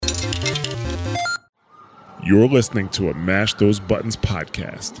You're listening to a Mash Those Buttons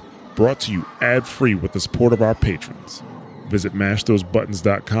podcast, brought to you ad-free with the support of our patrons. Visit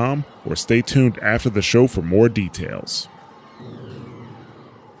mashthosebuttons.com or stay tuned after the show for more details.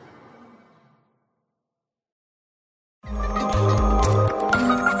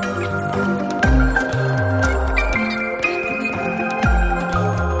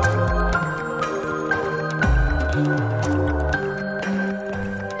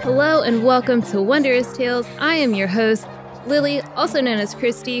 Hello and welcome to Wondrous Tales. I am your host, Lily, also known as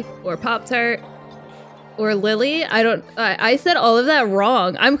Christy or Pop-Tart or Lily. I said all of that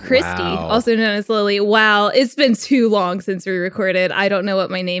wrong. I'm Christy, also known as Lily. Wow, it's been too long since we recorded. I don't know what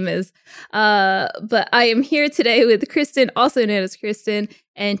my name is. But I am here today with Kristen, also known as Kristen,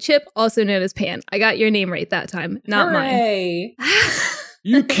 and Chip, also known as Pan. I got your name right that time, not Hooray. mine.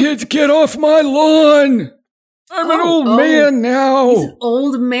 You kids get off my lawn! I'm an old man now. He's an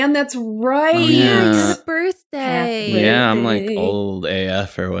old man, that's right. Oh, yeah, it's birthday. Yeah, I'm like old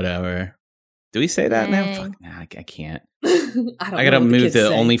AF or whatever. Do we say that now? Fuck, nah, I can't. I gotta move to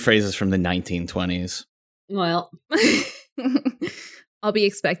only phrases from the 1920s. Well, I'll be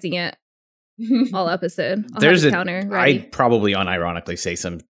expecting it all episode. There's a counter ready. I probably unironically say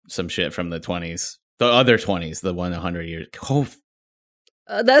some shit from the 20s. The other 20s, the 100 years.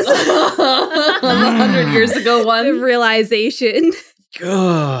 Oh, that's 100 years ago one. The realization.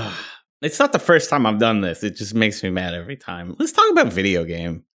 God. It's not the first time I've done this. It just makes me mad every time. Let's talk about video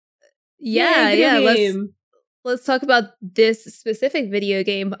game. Yeah. Let's talk about this specific video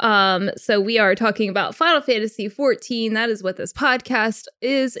game. So we are talking about Final Fantasy XIV. That is what this podcast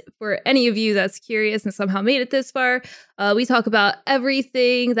is. For any of you that's curious and somehow made it this far, we talk about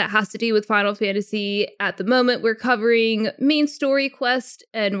everything that has to do with Final Fantasy. At the moment, we're covering main story quest,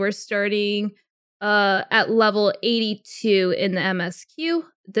 and we're starting at level 82 in the MSQ.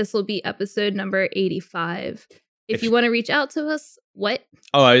 This will be episode number 85. If you want to reach out to us, what?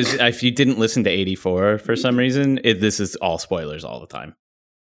 Oh, if you didn't listen to 84 for some reason, this is all spoilers all the time.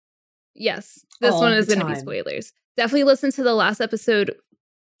 Yes, this one is going to be spoilers. Definitely listen to the last episode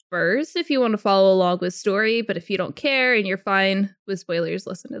first if you want to follow along with story. But if you don't care and you're fine with spoilers,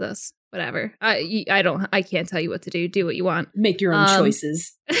 listen to this. Whatever. I can't tell you what to do. Do what you want. Make your own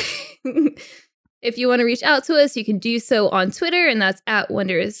choices. If you want to reach out to us, you can do so on Twitter, and that's at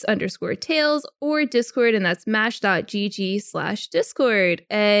Wondrous_Tales, or Discord, and that's mash.gg/Discord.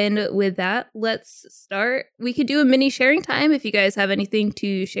 And with that, let's start. We could do a mini sharing time if you guys have anything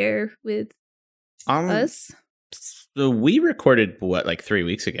to share with us. So we recorded, like 3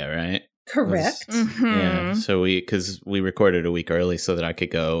 weeks ago, right? Correct. Yeah, so because we recorded a week early so that I could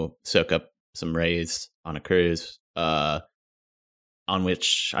go soak up some rays on a cruise. On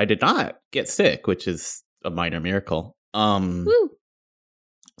which I did not get sick, which is a minor miracle. Woo.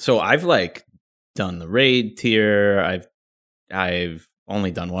 So I've like done the raid tier. I've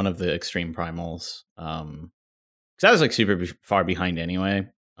only done one of the extreme primals. Because I was like super far behind anyway.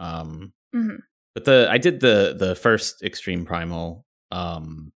 But I did the first extreme primal,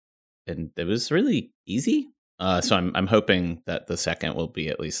 and it was really easy. So I'm hoping that the second will be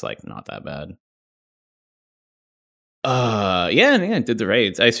at least like not that bad. Yeah, did the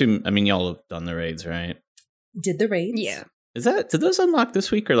raids. I mean, y'all have done the raids, right? Did the raids? Yeah. Did those unlock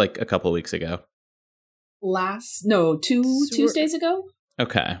this week or like a couple weeks ago? Two Tuesdays ago?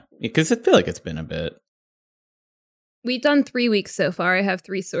 Okay. Because I feel like it's been a bit. We've done 3 weeks so far. I have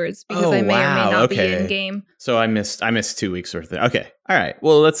 3 swords because I may or may not be in game. So I missed 2 weeks worth of okay. All right.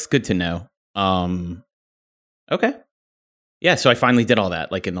 Well, that's good to know. Okay. Yeah, so I finally did all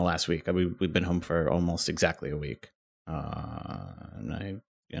that like in the last week. We've been home for almost exactly a week. And I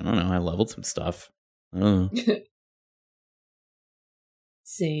don't know. I leveled some stuff.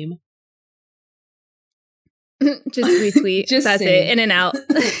 Same. Just retweet. That's same. it. In and out.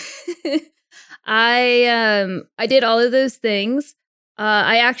 I did all of those things.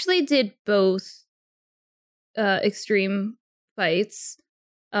 I actually did both extreme fights.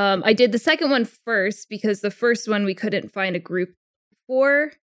 I did the second one first because the first one we couldn't find a group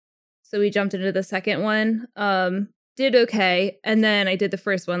for, so we jumped into the second one. Did okay, and then I did the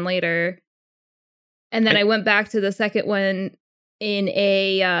first one later, and then I went back to the second one in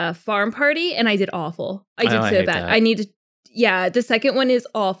a farm party, and I did awful. I did so bad. The second one is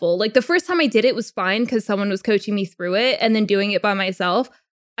awful. Like the first time I did it was fine because someone was coaching me through it, and then doing it by myself,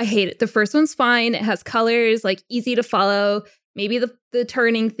 I hate it. The first one's fine. It has colors, like easy to follow. Maybe the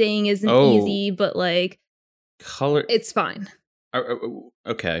turning thing isn't easy, but like color, it's fine.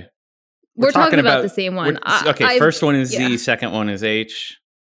 Okay. We're talking about the same one. First one is Z, second one is H.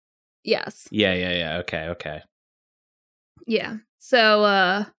 Yes. Yeah. Okay. Yeah.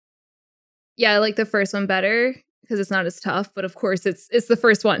 So Yeah, I like the first one better because it's not as tough. But of course, it's the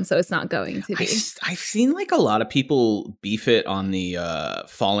first one, so it's not going to be. I've seen like a lot of people beef it on the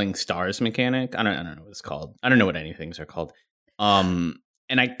falling stars mechanic. I don't know what it's called. I don't know what any things are called.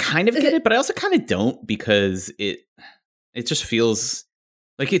 And I kind of get it, but I also kind of don't because it just feels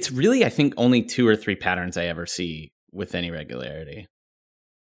like it's really, I think, only 2 or 3 patterns I ever see with any regularity.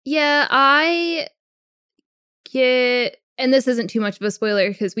 Yeah, I get, and this isn't too much of a spoiler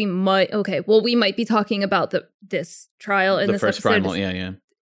because we might be talking about this trial in The this first episode. primal, yeah.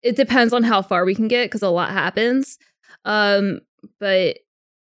 It depends on how far we can get because a lot happens. But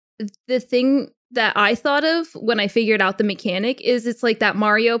the thing that I thought of when I figured out the mechanic is it's like that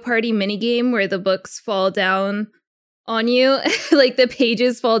Mario Party minigame where the books fall down on you, like the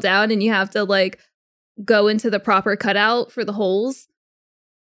pages fall down and you have to like go into the proper cutout for the holes.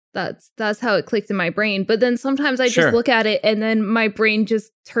 That's how it clicked in my brain. But then sometimes I just look at it and then my brain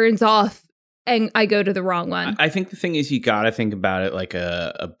just turns off and I go to the wrong one. I think the thing is you got to think about it like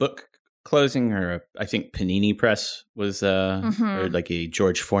a book closing or I think Panini Press was or like a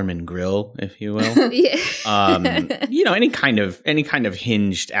George Foreman grill, if you will. Yeah. You know, any kind of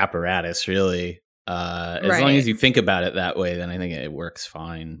hinged apparatus really. As long as you think about it that way, then I think it works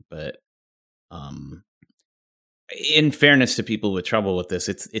fine. But in fairness to people with trouble with this,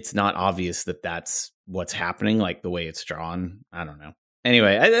 it's not obvious that that's what's happening, like the way it's drawn. I don't know.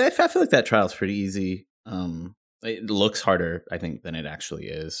 Anyway, I feel like that trial's pretty easy. It looks harder, I think, than it actually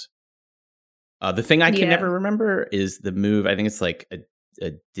is. The thing I can never remember is the move. I think it's like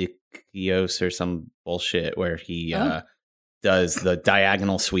a Dickios or some bullshit where he does the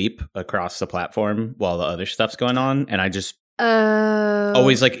diagonal sweep across the platform while the other stuff's going on. And I just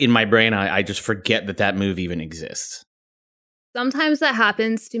always like in my brain, I just forget that move even exists. Sometimes that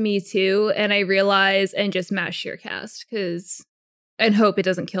happens to me too. And I realize and just mash sheer cast and hope it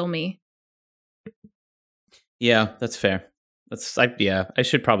doesn't kill me. Yeah, that's fair. I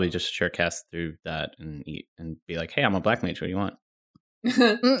should probably just sure cast through that and eat and be like, hey, I'm a black mage. What do you want?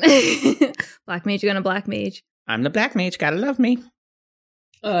 Black mage, you're gonna black mage. I'm the black mage. Gotta love me.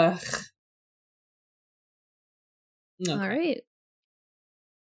 Ugh. No. All right.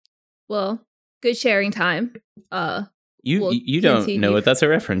 Well, good sharing time. You don't know what that's a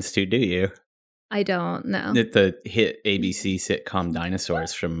reference to, do you? I don't know. The hit ABC sitcom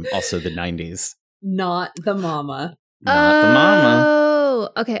Dinosaurs from also the 90s. Not the mama. Not the mama. Oh,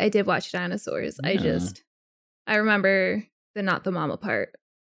 okay. I did watch Dinosaurs. Yeah. I remember the not the mama part.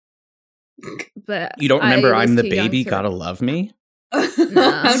 But you don't remember I'm the baby, gotta love me? No.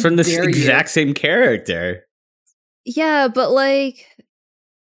 It's from this exact same character. Yeah, but like,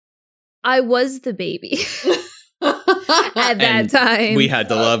 I was the baby at that time. We had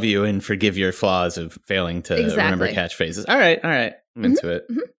to love you and forgive your flaws of failing to remember catchphrases. All right. I'm into it.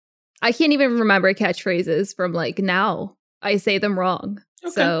 Mm-hmm. I can't even remember catchphrases from like now. I say them wrong.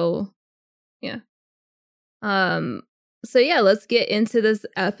 Okay. So, yeah. So yeah, let's get into this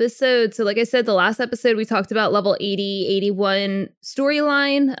episode. So like I said, the last episode we talked about level 80, 81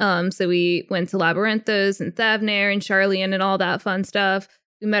 storyline. So we went to Labyrinthos and Thavnair and Charlian and all that fun stuff.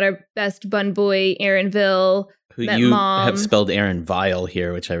 We met our best bun boy, Aaronville. Who you Mom. Have spelled Aaron Vile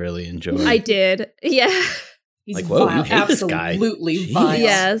here, which I really enjoyed. I did. Yeah. He's like, whoa, vile. you hate this guy. Absolutely vile.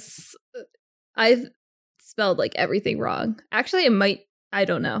 Yes. I've spelled like everything wrong. Actually, I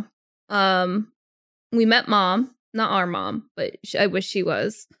don't know. We met Mom. Not our mom, but I wish she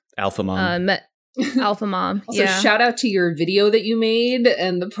was. Alpha Mom. Met Alpha Mom. Also, yeah. Shout out to your video that you made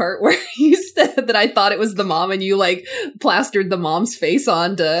and the part where you said that I thought it was the mom and you like plastered the mom's face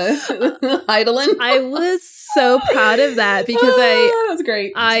onto Heidelin. I was so proud of that because that was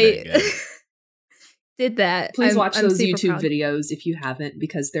great. I did that. Please watch those YouTube videos if you haven't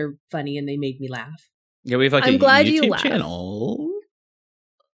because they're funny and they made me laugh. Yeah, we have like I'm glad YouTube you channel.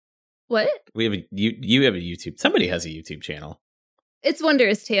 What? We have you have a YouTube. Somebody has a YouTube channel. It's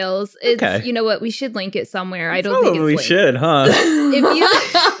Wondrous Tales. It's okay. You know what? We should link it somewhere. I don't think it's we should, huh? If you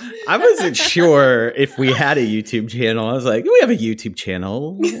I wasn't sure if we had a YouTube channel. I was like, we have a YouTube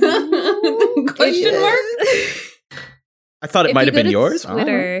channel. Question mark? I thought it might have been yours.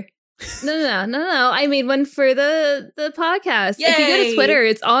 Twitter. No. I made one for the podcast. Yay! If you go to Twitter,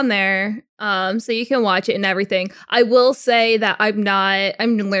 it's on there. So you can watch it and everything. I will say that I'm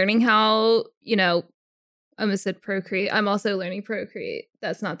learning how, I almost said Procreate. I'm also learning Procreate.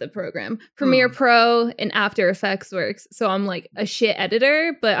 That's not the program. Premiere Pro and After Effects works. So I'm like a shit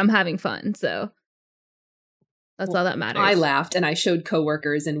editor, but I'm having fun. So that's all that matters. I laughed and I showed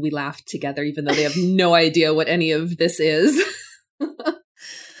coworkers and we laughed together, even though they have no idea what any of this is.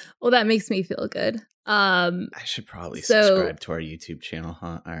 Well, that makes me feel good. I should probably subscribe to our YouTube channel,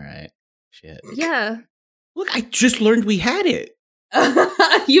 huh? All right. Shit. Yeah. Look, I just learned we had it.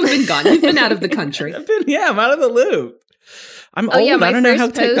 You've been gone. You've been out of the country. I'm out of the loop. I'm old. yeah, I don't know how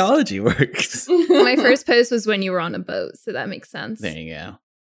first post- technology works. My first post was when you were on a boat, so that makes sense. There you go.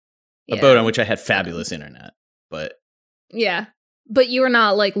 Yeah. A boat on which I had fabulous internet, but Yeah. But you were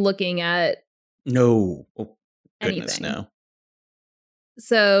not like looking at no. Oh, goodness, anything. no.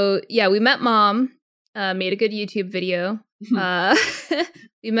 So yeah, we met Mom, made a good YouTube video.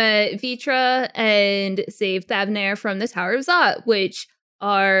 We met Vitra and saved Thavnair from the Tower of Zot, which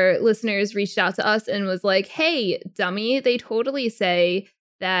our listeners reached out to us and was like, hey, dummy, they totally say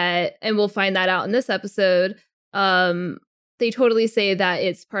that, and we'll find that out in this episode. They totally say that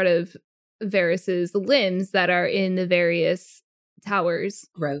it's part of Varys's limbs that are in the various towers.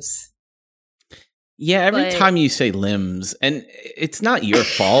 Gross. Yeah, every time you say limbs, and it's not your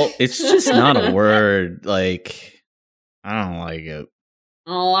fault, it's just not a word. Like, I don't like it.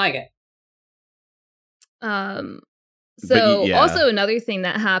 I don't like it. So yeah. Also another thing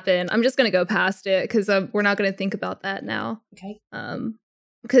that happened, I'm just going to go past it because we're not going to think about that now. Okay.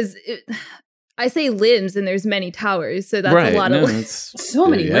 Because I say limbs and there's many towers, so that's right. a lot of limbs. So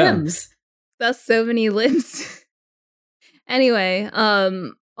many limbs. That's so many limbs. Anyway,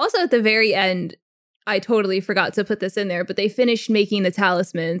 also at the very end, I totally forgot to put this in there, but they finished making the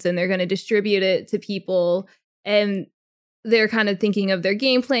talismans and they're going to distribute it to people, and they're kind of thinking of their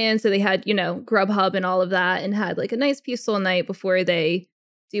game plan. So they had, Grubhub and all of that, and had like a nice peaceful night before they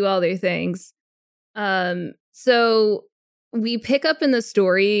do all their things. So we pick up in the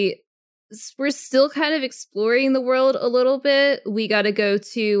story. We're still kind of exploring the world a little bit. We got to go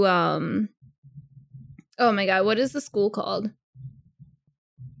to, oh my God, what is the school called?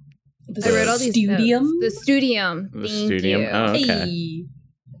 I wrote all these Studium? notes. The Studium. The Thank Studium? you. Oh, okay. Hey.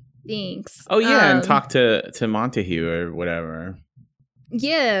 Thanks. Oh, yeah, and talk to Montague or whatever.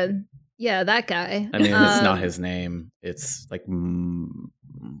 Yeah, that guy. I mean, it's not his name. It's like,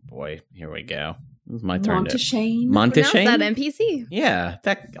 boy, here we go. It's my turn. Monteshane? Monteshane? That NPC. Yeah,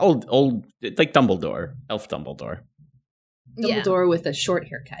 that old, like Dumbledore, Elf Dumbledore. Dumbledore with a short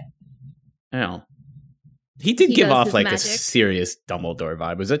haircut. Oh. He did give off like magic. a serious Dumbledore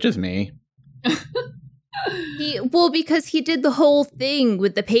vibe. Was that just me? Because he did the whole thing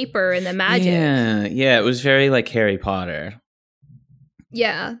with the paper and the magic. Yeah, it was very like Harry Potter.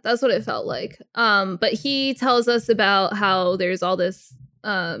 Yeah, that's what it felt like. But he tells us about how there's all this.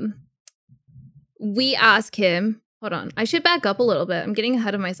 We ask him. Hold on, I should back up a little bit. I'm getting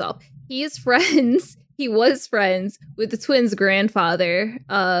ahead of myself. He was friends with the twins' grandfather.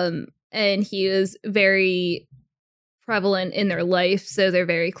 And he was very prevalent in their life, so they're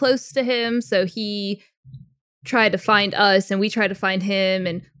very close to him. So he tried to find us, and we tried to find him,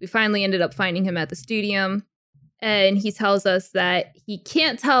 and we finally ended up finding him at the Studium. And he tells us that he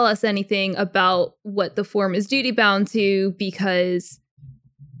can't tell us anything about what the form is duty bound to because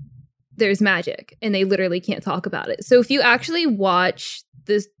there's magic, and they literally can't talk about it. So if you actually watch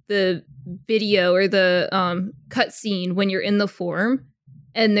the video or the cutscene when you're in the form,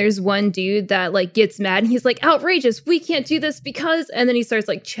 and there's one dude that like gets mad and he's like, outrageous, we can't do this because, and then he starts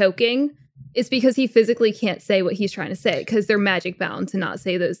like choking. It's because he physically can't say what he's trying to say because they're magic bound to not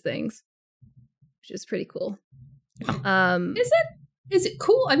say those things, which is pretty cool. Is it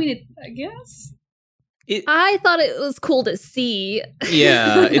cool? I mean, I guess. I thought it was cool to see.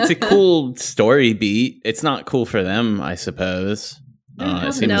 Yeah, it's a cool story beat. It's not cool for them, I suppose.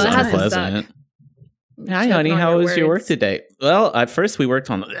 It seems unpleasant. Hi, honey. How was your work today? Well, at first we worked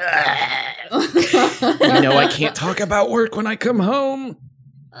on. I can't talk about work when I come home.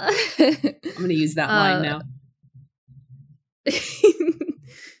 I'm going to use that line now.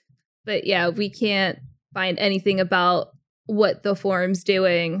 But yeah, we can't find anything about what the form's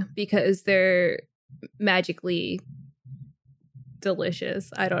doing because they're magically delicious.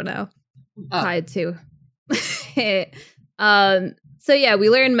 I don't know. Tied to. So yeah, we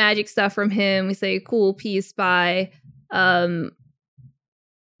learn magic stuff from him. We say, cool, peace, bye.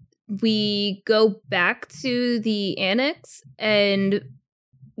 We go back to the annex and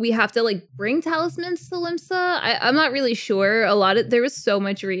we have to like bring talismans to Limsa. I'm not really sure. There was so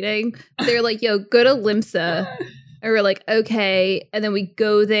much reading. They're like, yo, go to Limsa. And we're like, okay. And then we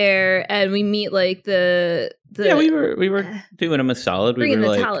go there and we meet like the yeah, we were doing them a solid. We bringing were the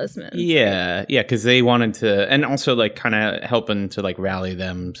like, talismans. Yeah, because they wanted to, and also like kind of helping to like rally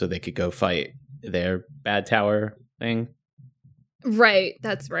them so they could go fight their bad tower thing. Right,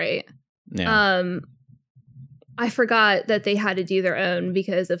 that's right. Yeah. I forgot that they had to do their own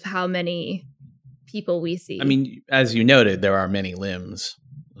because of how many people we see. I mean, as you noted, there are many limbs.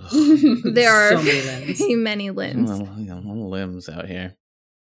 There are so many limbs. many limbs. Limbs out here.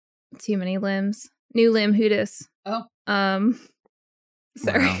 Too many limbs. New limb, who dis? Oh.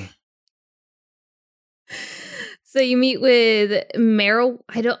 Sorry. Wow. So you meet with Meryl.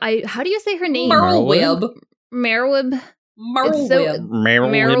 How do you say her name? Merlwib. Merylwib.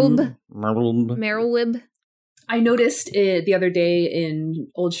 Merlwib. Merylwib. I noticed it the other day in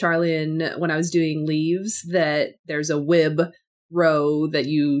Old Charlene when I was doing leaves that there's a wib row that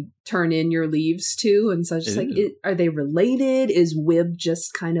you turn in your leaves to. And so I was just are they related? Is wib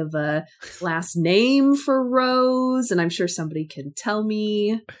just kind of a last name for rose? And I'm sure somebody can tell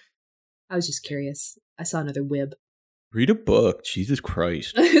me. I was just curious. I saw another wib. Read a book. Jesus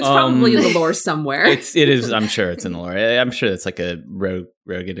Christ. It's probably in the lore somewhere. It is. I'm sure it's in the lore. I'm sure it's like a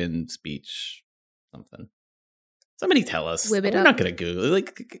Rogadin speech something. Somebody tell us. Whip it We're up. not going to Google it.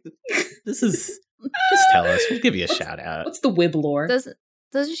 Like, this is... Just tell us. We'll give you a shout out. What's the wib lore? Doesn't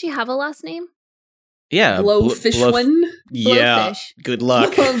she have a last name? Yeah. Blowfishwin? Yeah. Blowfish. Good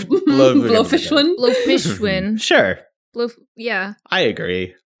luck. Blowfishwin? Blowfishwin. Sure. Yeah. I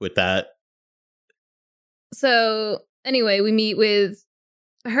agree with that. So anyway, we meet with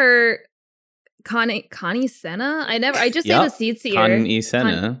her Connie Senna. I just say the seed seer. Connie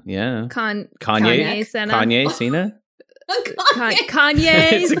Senna. Yeah. Kanye Senna. Kanye Senna.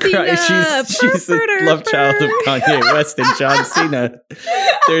 Kanye She's the Cena. love child of Kanye West and John Cena.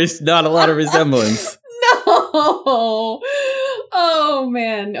 There's not a lot of resemblance. No. Oh,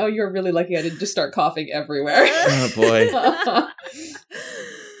 man. Oh, you're really lucky I didn't just start coughing everywhere. Oh, boy.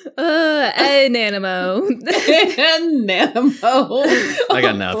 And Nanimo. And Nanimo. I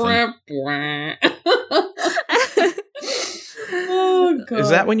got nothing. Oh, God. Is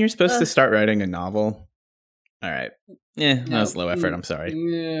that when you're supposed to start writing a novel? All right. Yeah, that was low effort. I'm sorry.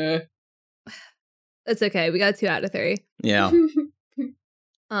 Yeah. It's okay. We got 2 out of 3. Yeah.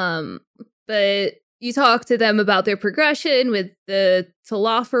 But you talk to them about their progression with the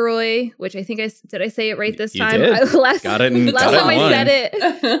Telophoroi, which I think did I say it right this You time? did. Last Got it. last time I one. said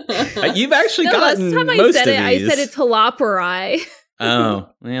it. You've actually gotten last time most I said of it, these. I said it Telophoroi. Oh,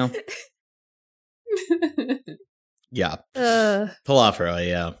 well. Yeah. Telophoroi,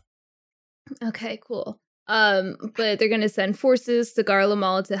 yeah. Okay, cool. But they're gonna send forces to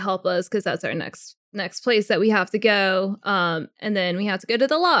Garlemald to help us because that's our next place that we have to go. And then we have to go to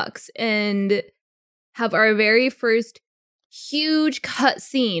the locks and have our very first huge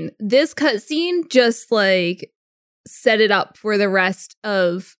cutscene. This cutscene just like set it up for the rest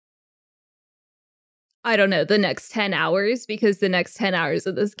of, I don't know, the next 10 hours, because the next 10 hours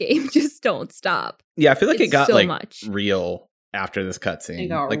of this game just don't stop. Yeah, I feel like it got so like much. real after this cutscene. It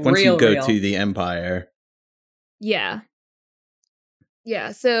got Like once you real. go to the Empire. Yeah.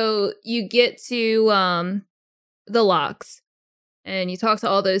 Yeah, so you get to the locks and you talk to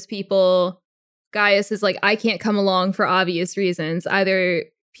all those people. Gaius is like, I can't come along for obvious reasons. Either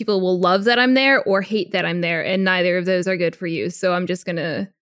people will love that I'm there or hate that I'm there, and neither of those are good for you. So I'm just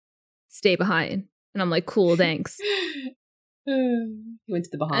gonna stay behind. And I'm like, cool, thanks. He went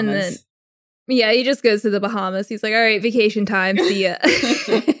to the Bahamas. And then, yeah, he just goes to the Bahamas. He's like, all right, vacation time. See ya.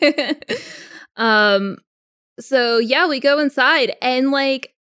 So yeah, we go inside and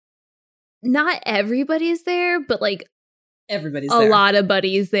like, not everybody's there, but like Everybody's a there. lot of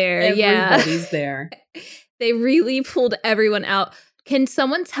buddies there. Everybody's there. They really pulled everyone out. Can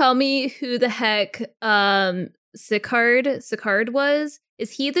someone tell me who the heck Sicard was?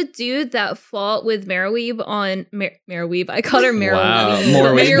 Is he the dude that fought with Merweeb on Merweeb? I called her Merweeb. Wow,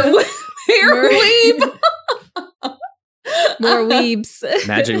 Merweeb. More weebs.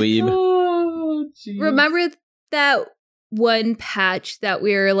 Magic Weeb. Oh, geez. Remember that one patch that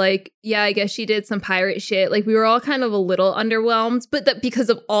we were like, yeah, I guess she did some pirate shit. Like we were all kind of a little underwhelmed, but that because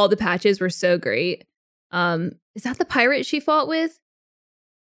of all the patches were so great. Is that the pirate she fought with?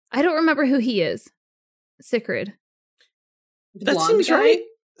 I don't remember who he is. Sicard. That Blonde seems guy? right.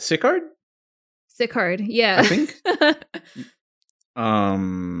 Sicard? Sicard, yeah. I think.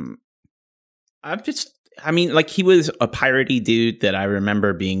 I mean, like he was a piratey dude that I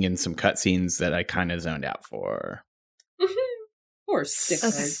remember being in some cutscenes that I kind of zoned out for. Poor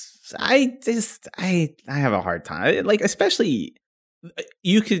Sicard. I have a hard time. Like, especially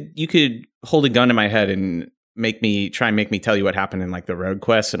you could hold a gun to my head and make me tell you what happened in like the road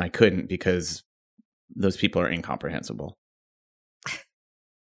quest, and I couldn't because those people are incomprehensible.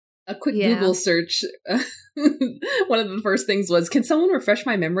 A quick Google search. One of the first things was, can someone refresh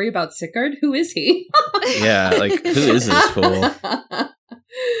my memory about Sicard? Who is he? Yeah, like who is this fool?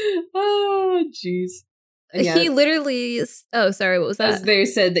 Oh, jeez. He literally. Oh, sorry. What was that? As they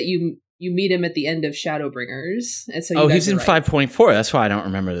said that you meet him at the end of Shadowbringers, and so he's in 5.4. That's why I don't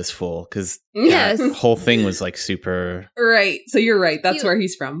remember this fool, because yes, that whole thing was like super. Right. So you're right. That's where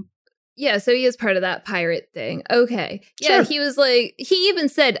he's from. Yeah, so he is part of that pirate thing. Okay. Yeah, Sure. he was like, he even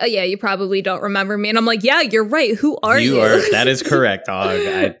said, oh yeah, you probably don't remember me. And I'm like, yeah, you're right. Who are you? That is correct, Hog.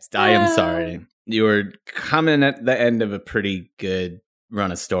 I am sorry. You were coming at the end of a pretty good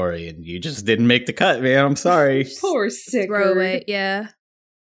run of story and you just didn't make the cut, man. I'm sorry. Poor sicker. Throwaway, yeah.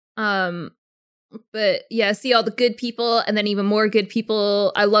 But yeah, see all the good people and then even more good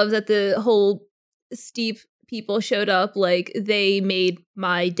people. I love that the whole steep people showed up. Like, they made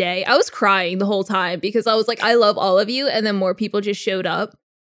my day. I was crying the whole time because I was like, I love all of you. And then more people just showed up.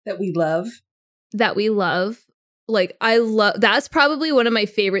 That we love. Like, I love, that's probably one of my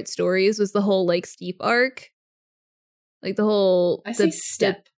favorite stories was the whole like steep arc. Like the whole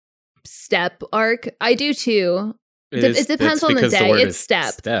step arc. I do too. It depends on the day. It's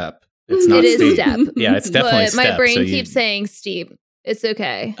step. It's not steep. Step. Yeah, it's definitely but step. My brain keeps saying steep. It's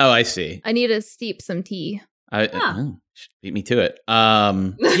okay. Oh, I see. I need to steep some tea. Beat me to it.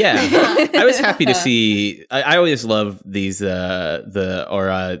 Yeah, I was happy to see. I always love these the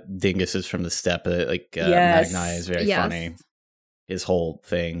Aura dinguses from the steppe. Yes. Magnai is very funny. His whole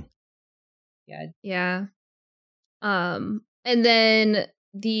thing. Yeah. And then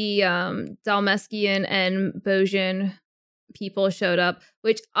the Dalmeskian and Bojin people showed up,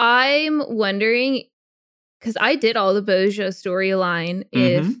 which I'm wondering, because I did all the Boja storyline,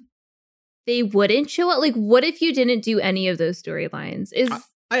 if they wouldn't show up. Like, what if you didn't do any of those storylines?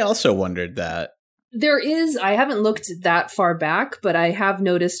 I also wondered that. There is, I haven't looked that far back, but I have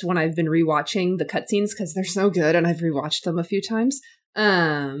noticed when I've been rewatching the cutscenes, because they're so good and I've rewatched them a few times,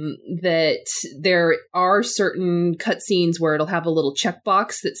 that there are certain cutscenes where it'll have a little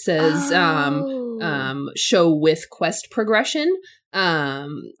checkbox that says show with quest progression.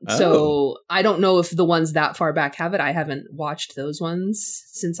 So I don't know if the ones that far back have it. I haven't watched those ones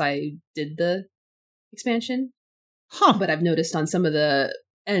since I did the expansion. But I've noticed on some of the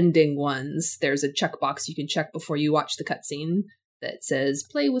ending ones, there's a checkbox you can check before you watch the cutscene that says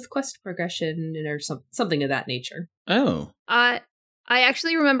play with quest progression or something of that nature. I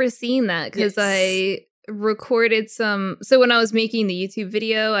actually remember seeing that because I recorded some. So when I was making the YouTube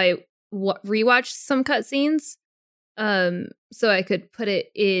video, I rewatched some cutscenes, so I could put it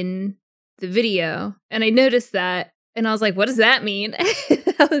in the video. And I noticed that, and I was like, "What does that mean?"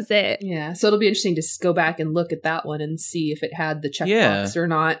 That was it. Yeah. So it'll be interesting to go back and look at that one and see if it had the checkbox or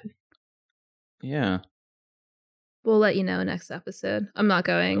not. Yeah. We'll let you know next episode. I'm not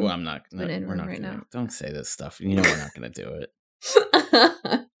going. Well, I'm not. No, we're not right now. Don't say this stuff. You know we're not going to do it.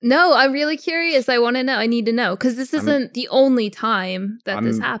 No, I'm really curious. I want to know. I need to know because this isn't the only time that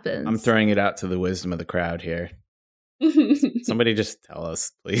this happens. I'm throwing it out to the wisdom of the crowd here. Somebody just tell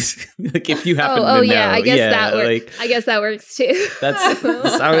us, please. Like if you happen to know. Yeah, I guess that works. I guess that works too. That's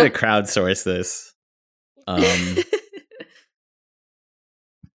I'm going to crowdsource this. Can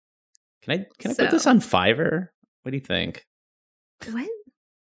I put this on Fiverr? What do you think? What?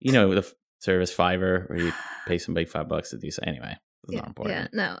 You know, the service Fiverr where you pay somebody $5 to do so. Anyway, it's not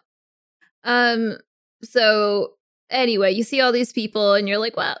important. Yeah, no. So anyway, you see all these people and you're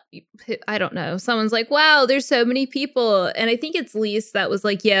like, wow, I don't know. Someone's like, wow, there's so many people. And I think it's Lise that was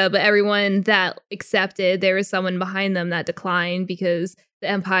like, yeah, but everyone that accepted, there was someone behind them that declined because the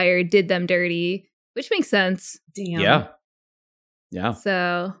Empire did them dirty, which makes sense. Damn. Yeah.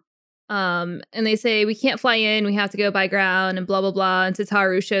 So, and they say, we can't fly in, we have to go by ground and blah, blah, blah. And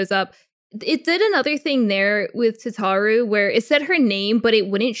Tataru shows up. It did another thing there with Tataru where it said her name, but it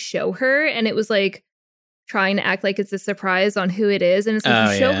wouldn't show her. And it was like trying to act like it's a surprise on who it is. And it's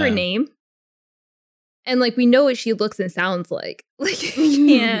like, show her name. And like, we know what she looks and sounds like. Like, you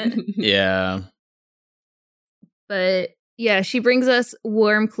can't. Yeah. But yeah, she brings us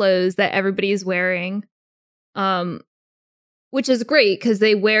warm clothes that everybody's wearing. Which is great because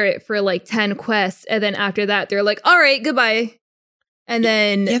they wear it for like 10 quests. And then after that, they're like, all right, goodbye. And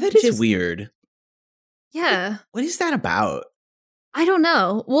then that is weird. Yeah. What is that about? I don't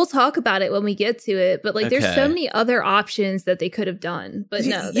know. We'll talk about it when we get to it. But like, there's so many other options that they could have done. But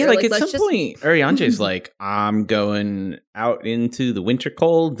no. Yeah, like at some point, Arianje's like, I'm going out into the winter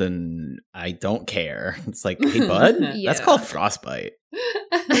cold and I don't care. It's like, hey, bud, that's called frostbite.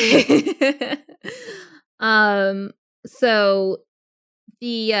 So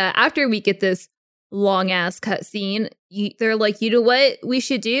the after we get this long ass cutscene, they're like, you know what we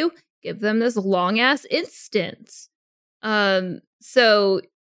should do? Give them this long ass instance. So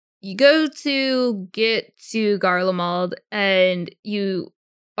you go to get to Garlemald, and you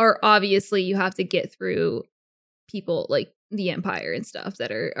have to get through people like the Empire and stuff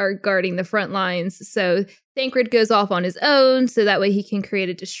that are guarding the front lines. So Thancred goes off on his own, so that way he can create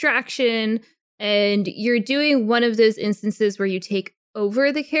a distraction. And you're doing one of those instances where you take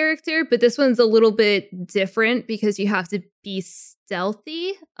over the character, but this one's a little bit different because you have to be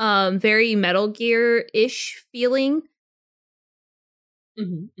stealthy. Very Metal Gear-ish feeling.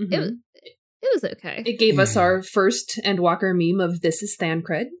 It was okay. It gave us our first Endwalker meme of "This is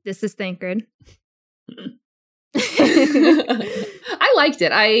Thancred." This is Thancred. I liked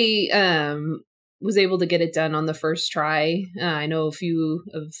it. I was able to get it done on the first try. I know a few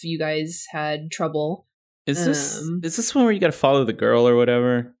of you guys had trouble. Is this one where you got to follow the girl or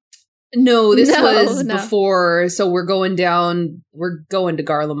whatever? No, this was before. So we're going to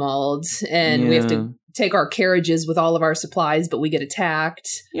Garlemald, and we have to take our carriages with all of our supplies, but we get attacked.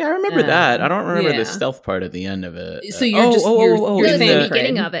 Yeah, I remember that. I don't remember the stealth part at the end of it. So you're you're in the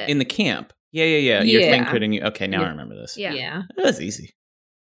beginning of it. In the camp. Yeah. You're Thancred. Okay, now I remember this. Yeah. That was easy.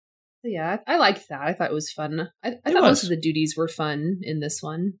 Yeah, I liked that. I thought it was fun. I thought most of the duties were fun in this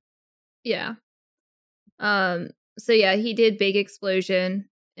one. Yeah. So yeah, he did big explosion,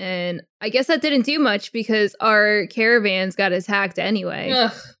 and I guess that didn't do much because our caravans got attacked anyway.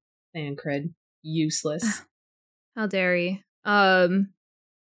 Ugh, Thancred, useless. How dare he? But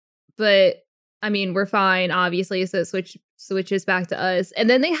I mean, we're fine, obviously. So it switches back to us, and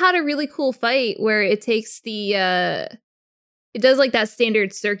then they had a really cool fight where it takes it does like that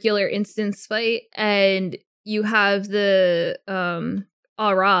standard circular instance fight, and you have the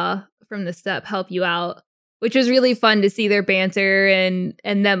Aura from the steppe help you out, which was really fun to see their banter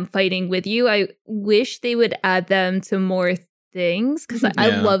and them fighting with you. I wish they would add them to more things because I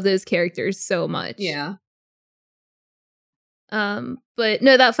love those characters so much. Yeah. But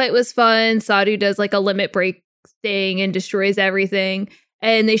no, that fight was fun. Sadu does like a limit break thing and destroys everything.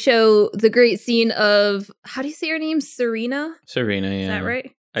 And they show the great scene of, how do you say her name? Serena? Serena, yeah. Is that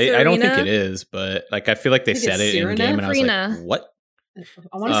right? I don't think it is, but like I feel like they said it in game and I was like, what?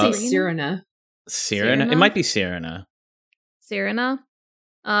 I want to say Serena. Serena? It might be Serena. Serena?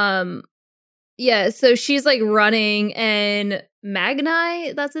 Yeah, so she's like running and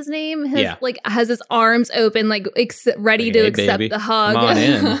Magni, that's his name, has his arms open, like ready to accept baby. the hug. Come on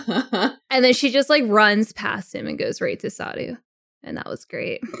in. And then she just like runs past him and goes right to Sadu. And that was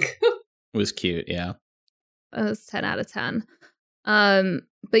great. It was cute, yeah. That was 10 out of 10.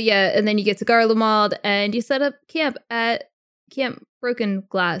 But yeah, and then you get to Garlemald and you set up camp at Camp Broken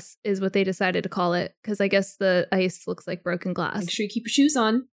Glass is what they decided to call it, because I guess the ice looks like broken glass. Make sure you keep your shoes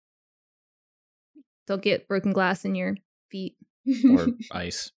on. Don't get broken glass in your feet. Or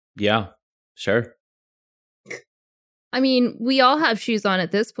ice. Yeah, sure. I mean, we all have shoes on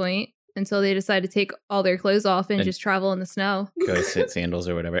at this point until they decide to take all their clothes off and just travel in the snow. Go sit sandals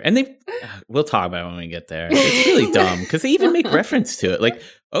or whatever. And we'll talk about it when we get there. It's really dumb because they even make reference to it. Like,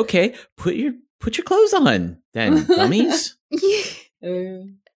 okay, put your clothes on then, dummies.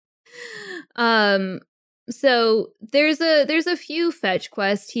 So there's a few fetch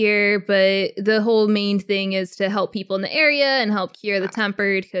quests here, but the whole main thing is to help people in the area and help cure the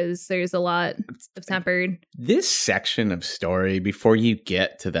tempered, because there's a lot of tempered. This section of story before you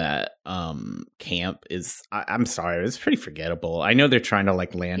get to that camp is, I'm sorry, it's pretty forgettable. I know they're trying to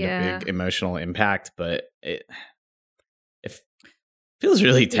like land a big emotional impact, but it feels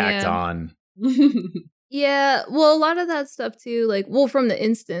really tacked on. Yeah, well, a lot of that stuff too, like, from the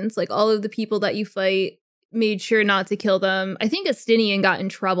instance, like all of the people that you fight made sure not to kill them. I think Astinian got in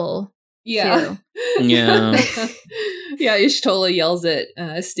trouble. Yeah. Too. Yeah. Yeah, Ishtola yells at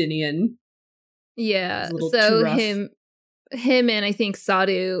Astinian. Yeah, so him and I think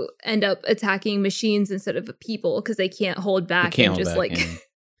Sadu end up attacking machines instead of people because they can't hold back Yeah,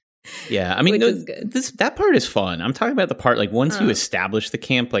 I mean, which is good. That part is fun. I'm talking about the part like once you establish the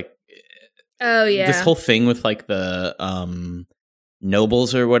camp, like this whole thing with like the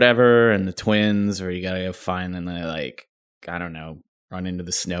nobles or whatever and the twins, or you gotta go find them, and they like, I don't know, run into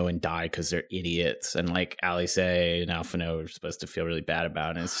the snow and die because they're idiots, and like Alice and Alphino are supposed to feel really bad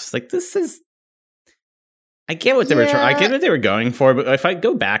about it. It's just like, this is, I get what they were I get what they were going for, but if I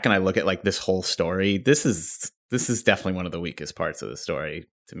go back and I look at like this whole story, this is definitely one of the weakest parts of the story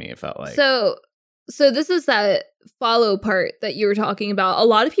to me. It felt like so this is that follow part that you were talking about. A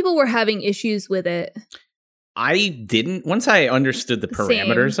lot of people were having issues with it. I didn't. Once I understood the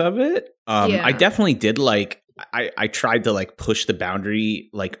parameters of it, I definitely did like, I tried to like push the boundary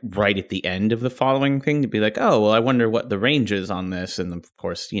like right at the end of the following thing to be like, oh, well, I wonder what the range is on this. And of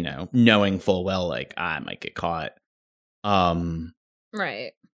course, you know, knowing full well, like, I might get caught.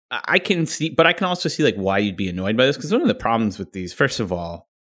 Right. I can see, but I can also see like why you'd be annoyed by this. Because one of the problems with these, first of all,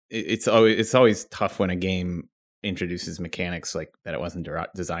 it's always tough when a game introduces mechanics like that it wasn't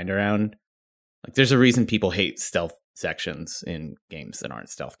designed around. Like, there's a reason people hate stealth sections in games that aren't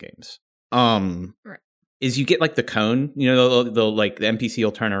stealth games. Right. is you get like the cone. You know, they'll like the NPC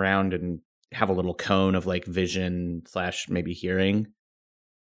will turn around and have a little cone of like vision / maybe hearing.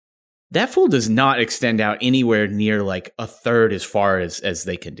 That fool does not extend out anywhere near like a third as far as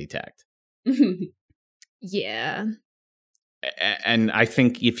they can detect. Yeah. And I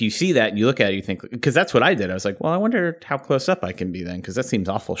think if you see that and you look at it, you think, because that's what I did. I was like, well, I wonder how close up I can be then, because that seems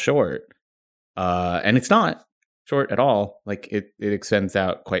awful short. And it's not short at all. Like it extends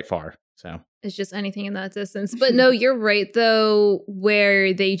out quite far. So it's just anything in that distance. But no, you're right, though,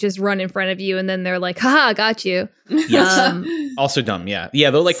 where they just run in front of you and then they're like, haha, got you. Yes. Also dumb. Yeah.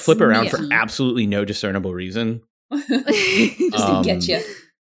 Yeah. They'll like flip around for Sneaky. absolutely no discernible reason. Just to get you.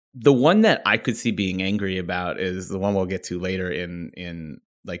 The one that I could see being angry about is the one we'll get to later in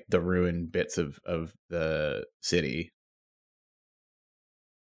like the ruined bits of the city.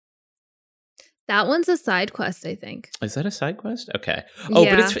 That one's a side quest, I think. Is that a side quest? Okay. Oh,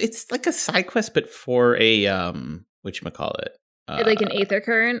 Yeah. but it's like a side quest, but for a whatchamacallit? Like an Aether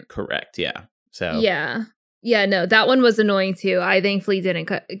Current? Correct, yeah. So Yeah. Yeah, no, that one was annoying too. I thankfully didn't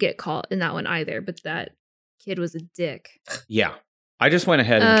get caught in that one either, but that kid was a dick. yeah. I just went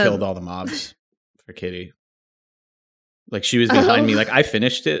ahead and killed all the mobs for Kitty. Like she was behind me. Like I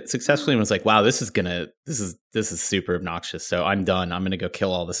finished it successfully and was like, wow, this is super obnoxious. So I'm done. I'm gonna go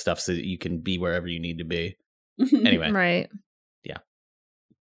kill all the stuff so that you can be wherever you need to be. Anyway. Right. Yeah.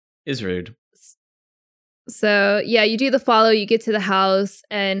 Is rude. So yeah, you do the follow, you get to the house,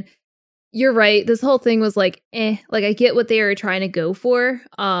 and you're right. This whole thing was like, like I get what they were trying to go for.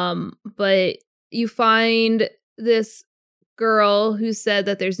 But you find this girl who said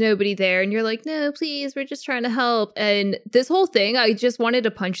that there's nobody there, and you're like, no, please, we're just trying to help. And this whole thing, I just wanted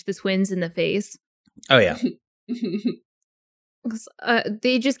to punch the twins in the face. Oh yeah.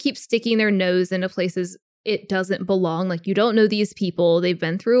 They just keep sticking their nose into places it doesn't belong. Like, you don't know these people. They've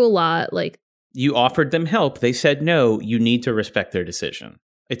been through a lot. Like, You offered them help. They said no. You need to respect their decision.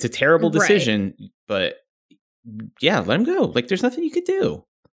 It's a terrible decision, but yeah, let them go. Like, there's nothing you could do.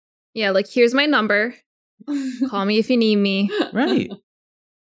 yeah, like, here's my number. Call me if you need me. Right.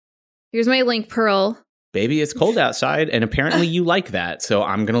 Here's my link, Pearl. Baby, it's cold outside, and apparently you like that, so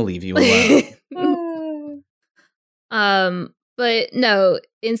I'm going to leave you alone. But no,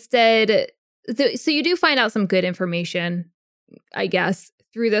 instead, so you do find out some good information, I guess,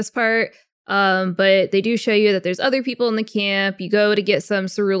 through this part. But they do show you that there's other people in the camp. You go to get some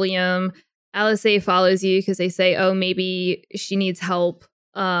ceruleum. Alisaie follows you because they say, oh, maybe she needs help,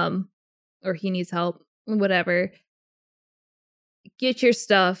 or he needs help, whatever. Get your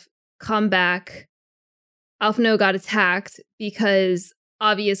stuff, come back. Alphino got attacked because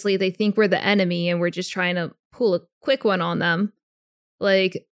obviously they think we're the enemy and we're just trying to pull a quick one on them.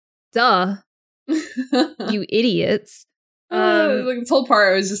 Like, duh, you idiots. Like this whole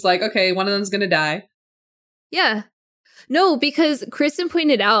part, I was just like, okay, one of them's gonna die. Yeah. No, because Kristen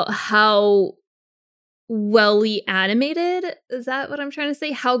pointed out how welly animated, is that what I'm trying to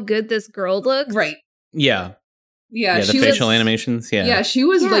say? How good this girl looks. Right. Yeah. Yeah, the facial animations. Yeah. Yeah, she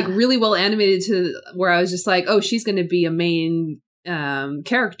was like really well animated to where I was just like, oh, she's going to be a main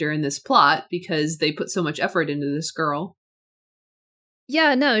character in this plot because they put so much effort into this girl.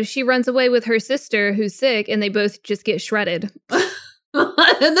 Yeah, no, she runs away with her sister who's sick and they both just get shredded.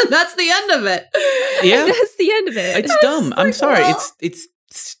 And then that's the end of it. Yeah. That's the end of it. It's dumb. I'm like, sorry. well- It's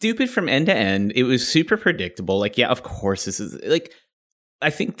stupid from end to end. It was super predictable. Like, yeah, of course this is like, I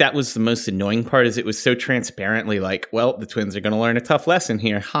think that was the most annoying part is it was so transparently like, well, the twins are going to learn a tough lesson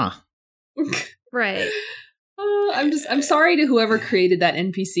here, huh? Right. I'm sorry to whoever created that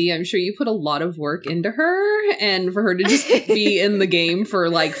NPC. I'm sure you put a lot of work into her, and for her to just be in the game for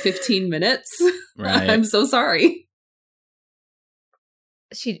like 15 minutes. Right. I'm so sorry.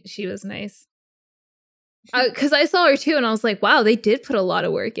 She was nice. Because I saw her too, and I was like, wow, they did put a lot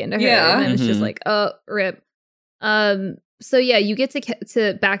of work into her. Yeah. And then it's just Mhm. like, oh, rip. So yeah, you get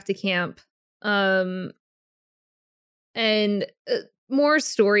to back to camp. And more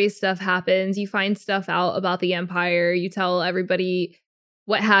story stuff happens. You find stuff out about the Empire. You tell everybody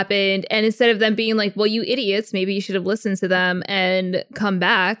what happened. And instead of them being like, well, you idiots, maybe you should have listened to them and come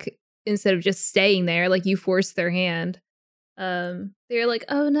back instead of just staying there, like you forced their hand. They're like,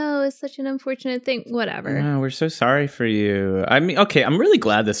 oh no, it's such an unfortunate thing. Whatever. No, we're so sorry for you. I mean, okay, I'm really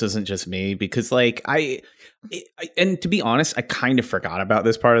glad this isn't just me because, like, and to be honest, I kind of forgot about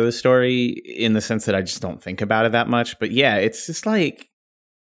this part of the story in the sense that I just don't think about it that much. But yeah, it's just like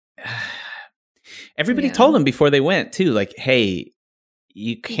everybody told them before they went too, like, hey,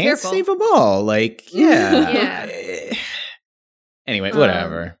 you can't save them all. Like, yeah. Anyway,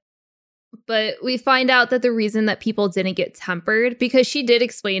 whatever. But we find out that the reason that people didn't get tempered, because she did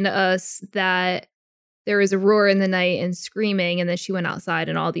explain to us that there was a roar in the night and screaming, and then she went outside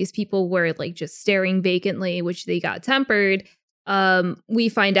and all these people were like just staring vacantly, which they got tempered. We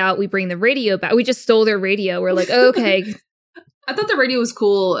find out, we bring the radio back. We just stole their radio. We're like, oh, okay. I thought the radio was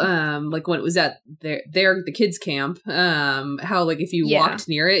cool, like when it was at the kids' camp, how like if you walked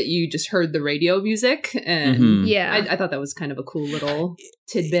near it, you just heard the radio music. And I thought that was kind of a cool little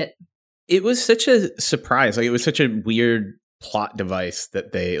tidbit. It was such a surprise. Like, it was such a weird plot device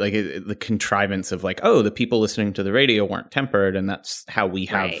that they, like, the contrivance of like, oh, the people listening to the radio weren't tempered, and that's how we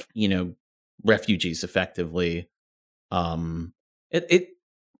have, you know, refugees effectively. It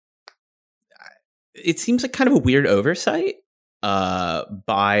seems like kind of a weird oversight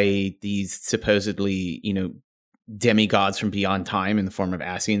by these supposedly, you know, demigods from beyond time in the form of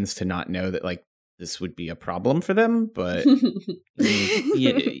Asians to not know that like this would be a problem for them. But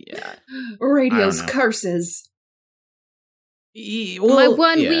yeah. Radio's curses. My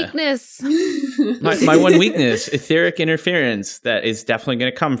one weakness. my one weakness, etheric interference that is definitely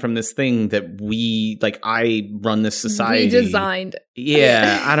going to come from this thing that we, like, I run this society. We designed.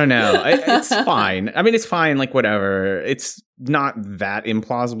 Yeah, I don't know. It's fine. I mean, it's fine, like, whatever. It's not that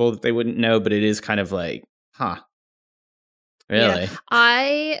implausible that they wouldn't know, but it is kind of like, huh. Really? Yeah.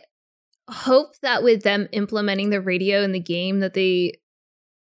 I hope that with them implementing the radio in the game that they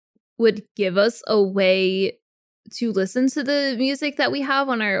would give us a way to listen to the music that we have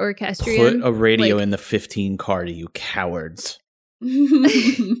on our orchestrion. Put a radio in the 15 car to you cowards.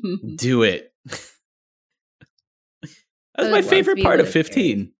 Do it. That was my favorite part of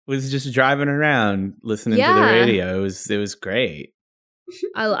 15. Was just driving around listening to the radio. It was great.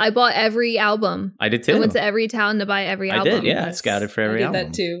 I bought every album. I did too. I went to every town to buy every album. I did, yeah. I scouted for every album. I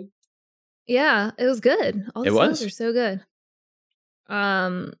did that too. Yeah, it was good. All the songs are so good.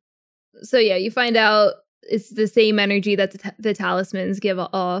 So yeah, you find out it's the same energy that the talismans give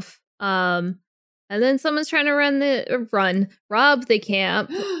off. And then someone's trying to rob the camp,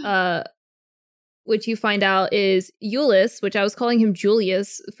 which you find out is Euless, which I was calling him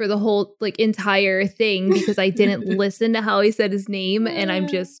Julius for the whole like entire thing because I didn't listen to how he said his name, and I'm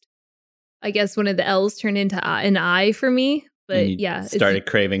just, I guess one of the L's turned into an I for me. But yeah, started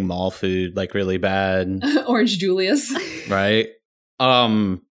craving mall food like really bad. Orange Julius, right?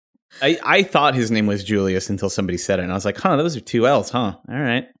 I thought his name was Julius until somebody said it, and I was like, huh, those are 2 L's, huh? All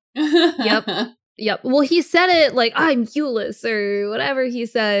right. Yep. Well, he said it like, I'm Euless, or whatever he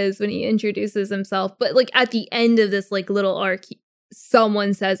says when he introduces himself. But like at the end of this like little arc,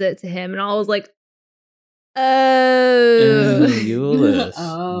 someone says it to him, and I was like, oh. Euless.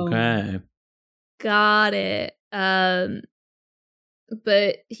 Okay. Got it.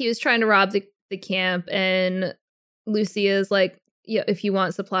 But he was trying to rob the camp, and Lucia's like, yeah, if you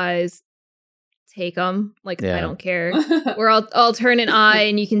want supplies, take them. Like, I don't care. Or I'll turn an eye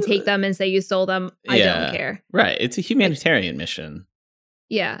and you can take them and say you stole them. I don't care. Right. It's a humanitarian mission.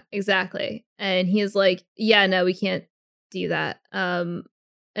 Yeah, exactly. And he's like, yeah, no, we can't do that. And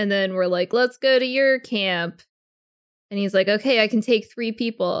then we're like, let's go to your camp. And he's like, okay, I can take 3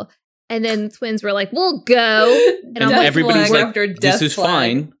 people. And then the twins were like, we'll go. And I'm like, everybody's like, this is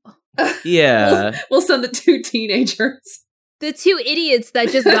fine. Yeah. We'll send the 2 teenagers. The 2 idiots that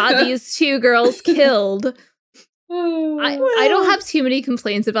just got these 2 girls killed. I don't have too many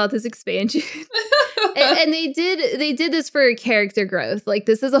complaints about this expansion. and they did this for character growth. Like,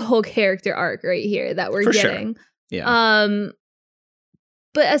 this is a whole character arc right here that we're getting. Sure. Yeah.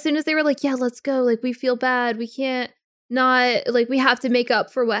 But as soon as they were like, yeah, let's go. Like, we feel bad. We can't not, like, we have to make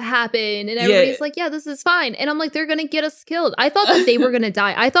up for what happened. And everybody's like, yeah, this is fine. And I'm like, they're going to get us killed. I thought that they were going to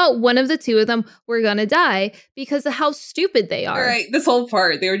die. I thought one of the 2 of them were going to die because of how stupid they are. Right. This whole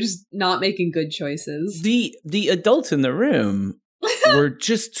part, they were just not making good choices. The adults in the room were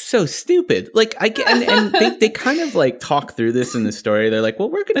just so stupid. Like, and they kind of like talk through this in the story. They're like,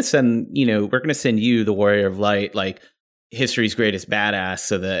 well, we're going to send you, the Warrior of Light, like history's greatest badass,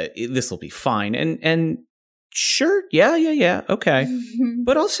 so that this will be fine. And sure, yeah, okay.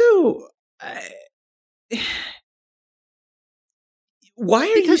 But also, why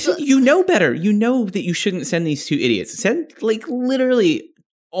are you know better? You know that you shouldn't send these 2 idiots. Send, like, literally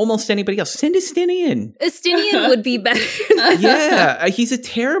almost anybody else. Send Estinian. Estinian would be better. Yeah, he's a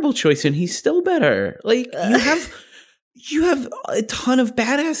terrible choice, and he's still better. Like, you have a ton of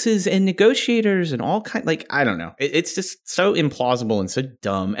badasses and negotiators and all kind. Like, I don't know. It's just so implausible and so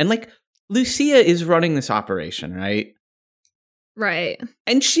dumb. And like, Lucia is running this operation, right? Right.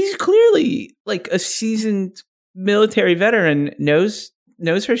 And she's clearly like a seasoned military veteran, knows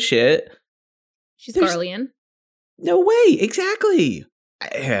her shit. She's Garlean. No way. Exactly.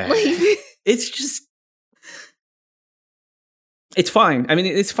 It's just It's fine. I mean,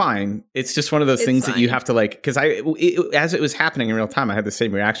 it's fine. It's just one of those things that you have to like, because as it was happening in real time, I had the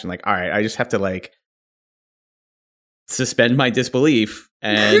same reaction. Like, all right, I just have to like suspend my disbelief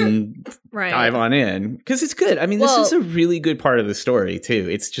and dive on in, because it's good. I mean, this is a really good part of the story too.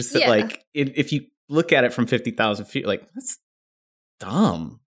 It's just that like, if you look at it from 50,000 feet, like, that's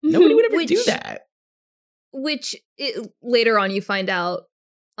dumb. Nobody would ever do that. Later on you find out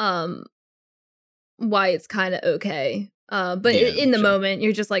why it's kind of okay. But in the moment,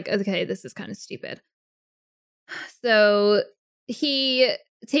 you're just like, okay, this is kind of stupid. So he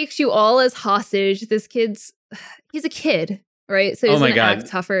takes you all as hostage. He's a kid, right? So he's gonna act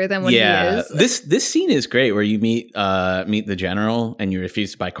tougher than what he is. This scene is great where you meet the general and you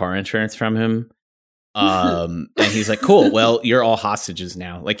refuse to buy car insurance from him. And he's like, cool, well, you're all hostages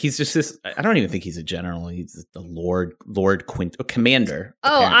now. Like, he's just this, I don't even think he's a general. He's the Lord commander.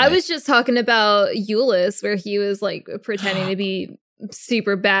 Apparently. I was just talking about Euless, where he was like pretending to be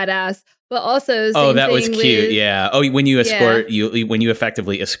super badass, but also that was cute. Yeah. When you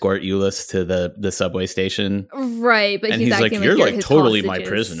effectively escort Euless to the subway station, right? But and he's like, you're like totally hostages. My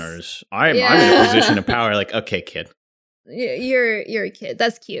prisoners. I'm in a position of power. Like, okay, kid, you're a kid.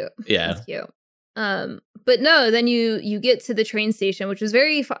 That's cute. Yeah, that's cute. But no, then you get to the train station, which was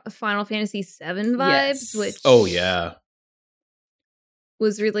very Final Fantasy VII vibes, which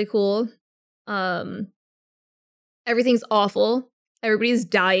was really cool. Everything's awful. Everybody's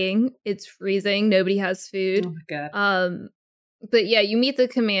dying. It's freezing. Nobody has food. Oh my god. But yeah, you meet the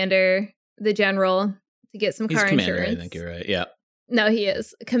commander, the general, to get some car insurance. I think you're right. Yeah. No, he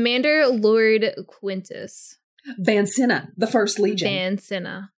is Commander Lord Quintus Van Cinna, the First Legion. Van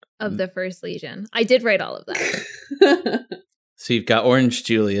Cinna of the First Legion. I did write all of that. So you've got Orange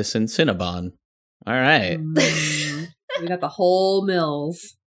Julius and Cinnabon. All right. We got the whole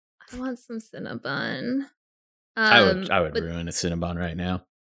mills. I want some Cinnabon. I would ruin a Cinnabon right now.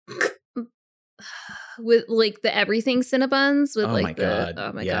 With like the everything Cinnabons with my god.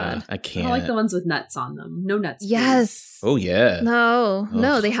 I can't. I like the ones with nuts on them. No nuts. Yes. Please. Oh yeah.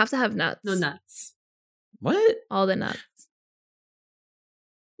 No, they have to have nuts. No nuts. What? All the nuts.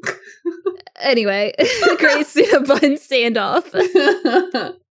 Anyway, great Cinnabon standoff.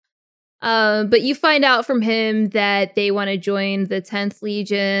 But you find out from him that they want to join the 10th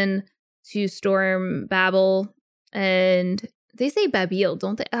Legion to storm Babel, and they say Babil,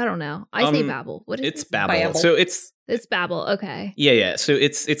 don't they? I don't know. I say Babel. What is it's Babel. So it's Babel. Okay. Yeah. So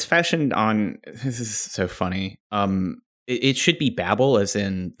it's fashioned on. This is so funny. It should be Babel, as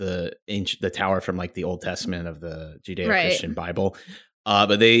in the tower from like the Old Testament of the Judeo-Christian Bible.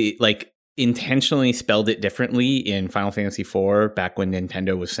 But they like intentionally spelled it differently in Final Fantasy IV back when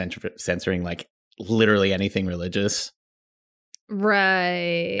Nintendo was censoring like literally anything religious.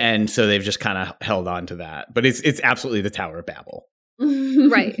 Right. And so they've just kind of held on to that. But it's absolutely the Tower of Babel.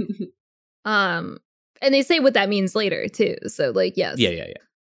 Right. And they say what that means later too. So like, yes. Yeah.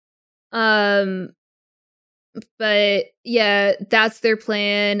 But yeah, that's their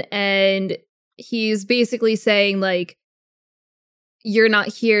plan. And he's basically saying like, you're not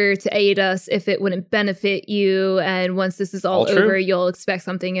here to aid us if it wouldn't benefit you. And once this is all over, you'll expect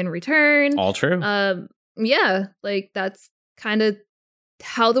something in return. All true. Yeah, like that's kind of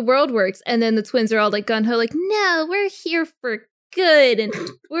how the world works. And then the twins are all like gung ho, like, no, we're here for good and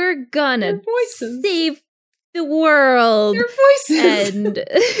we're gonna save the world. Your voices. And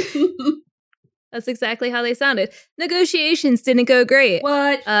that's exactly how they sounded. Negotiations didn't go great.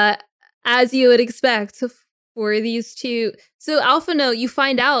 What? As you would expect for these two. So Alphino, you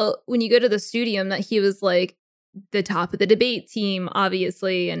find out when you go to the studium that he was like the top of the debate team,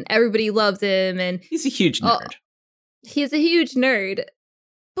 obviously, and everybody loved him. And he's a huge nerd. He's a huge nerd.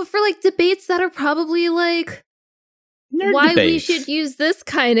 But for like debates that are probably like nerd why debates. We should use this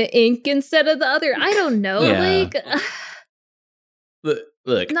kind of ink instead of the other. I don't know. Yeah. Like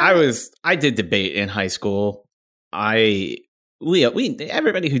look, I did debate in high school.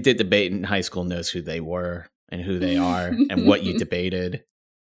 Everybody who did debate in high school knows who they were and who they are and what you debated.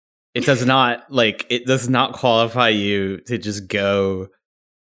 It does not qualify you to just go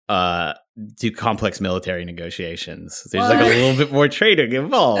do complex military negotiations. There's like a little bit more trading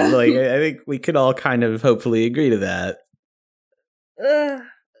involved. Like I think we could all kind of hopefully agree to that.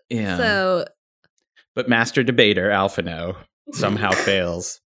 Yeah. So, but master debater Alphino somehow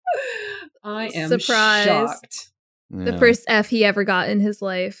fails. I am surprised. Shocked. The first F he ever got in his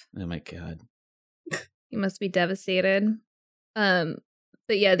life. Oh my god. He must be devastated. But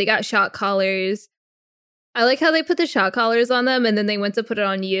yeah, they got shot callers. I like how they put the shot collars on them and then they went to put it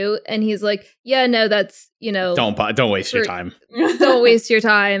on you. And he's like, yeah, no, that's, Don't waste your time. Don't waste your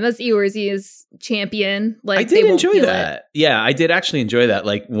time. That's Eorze's champion. Like, I did enjoy that. Yeah, I did actually enjoy that.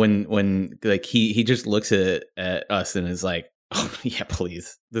 Like when like he just looks at us and is like, oh yeah,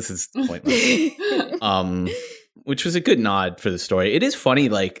 please. This is pointless. Which was a good nod for the story. It is funny,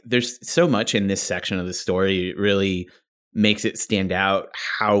 like there's so much in this section of the story really makes it stand out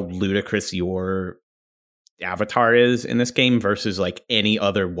how ludicrous your avatar is in this game versus like any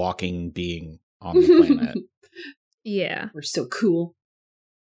other walking being on the planet. Yeah. We're so cool.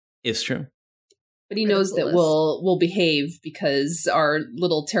 It's true. But he knows that we'll behave because our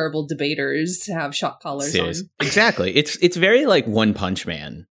little terrible debaters have shot collars on. Exactly. It's very like One Punch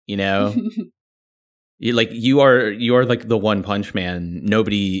Man, you know? You are like the One Punch Man.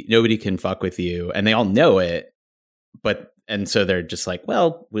 Nobody can fuck with you, and they all know it. And so they're just like,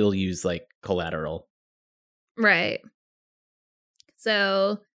 well, we'll use like collateral. Right.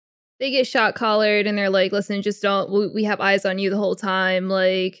 So they get shot collared and they're like, listen, just don't, we have eyes on you the whole time.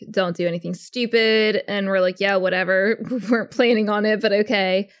 Like, don't do anything stupid. And we're like, yeah, whatever. We weren't planning on it, but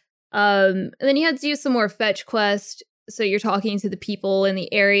okay. And then you had to do some more fetch quest. So you're talking to the people in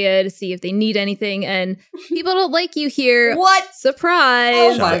the area to see if they need anything. And people don't like you here. What?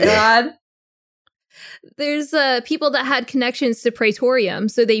 Surprise. Oh my God. There's people that had connections to Praetorium.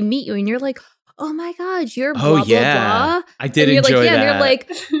 So they meet you and you're like, oh my God, you're blah, blah, blah. I did enjoy that. And they're like,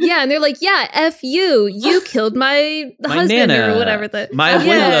 yeah. And they're like, yeah, F you killed my husband Nana, or whatever. My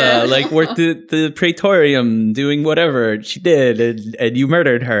abuela, like, worked at the Praetorium doing whatever she did. And you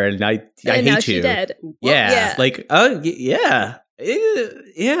murdered her. And I hate now you. She's dead. Yeah. Like, oh, yeah.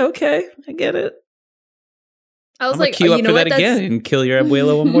 Yeah, okay. I get it. I was I'm like, queue up you know for what? that again and kill your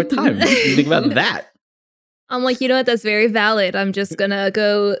abuela one more time. What do you think about that? I'm like, you know what? That's very valid. I'm just going to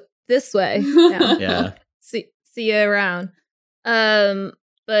go this way now. Yeah. See you around.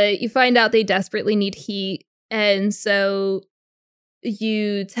 But you find out they desperately need heat. And so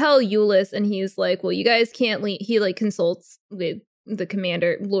you tell Euless and he's like, well, you guys can't leave. He like consults with the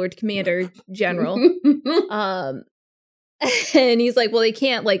commander, Lord Commander General. And he's like, well, they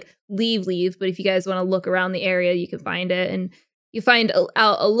can't like leave, but if you guys want to look around the area, you can find it. And you find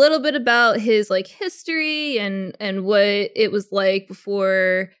out a little bit about his like history and what it was like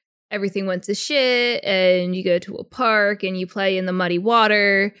before everything went to shit. And you go to a park and you play in the muddy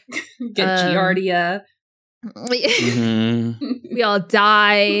water. Get Giardia. Mm-hmm. We all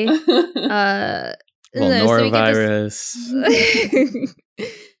die. Norovirus.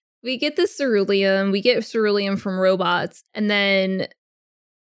 We get the ceruleum. We get ceruleum from robots. And then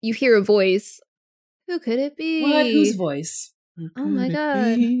you hear a voice. Who could it be? What? Whose voice? Oh my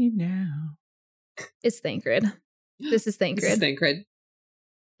God. Now? It's Thancred. This is Thancred. This is Thancred.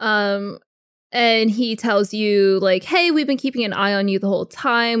 And he tells you, like, hey, we've been keeping an eye on you the whole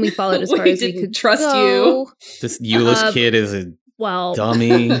time. We followed as far as we could trust go. you. This Euless kid is a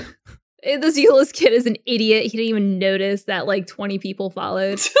dummy. This Euless kid is an idiot. He didn't even notice that like 20 people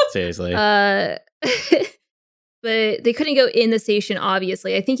followed. Seriously. But they couldn't go in the station,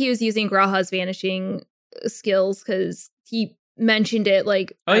 obviously. I think he was using Graha's vanishing skills because he mentioned it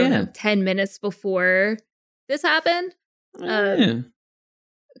like, I don't know, 10 minutes before this happened.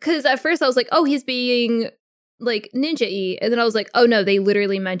 Because at first I was like, oh, he's being like ninja-y. And then I was like, oh no, they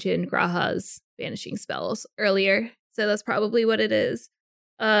literally mentioned Graha's vanishing spells earlier. So that's probably what it is.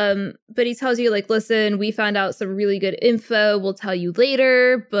 But he tells you, like, listen, we found out some really good info. We'll tell you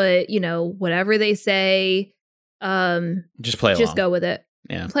later. But, you know, whatever they say, just play along. Just go with it.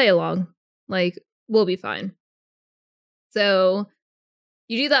 Yeah. Play along. Like, we'll be fine. So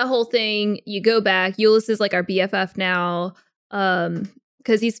you do that whole thing. You go back. Euless is like our BFF now.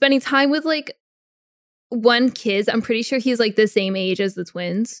 Because he's spending time with like one kid. I'm pretty sure he's like the same age as the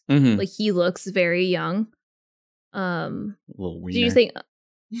twins. Mm-hmm. Like he looks very young. Little wiener. Did you think?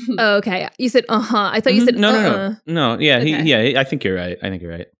 Oh, okay. You said I thought you said no. Yeah, okay. I think you're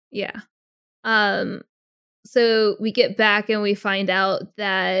right. Yeah. So we get back and we find out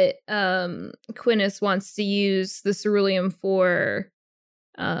that Quinnis wants to use the ceruleum for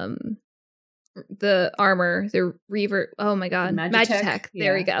the armor, the revert. Oh my God, Magitech.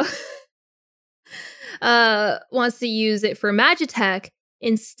 There we go. Wants to use it for Magitech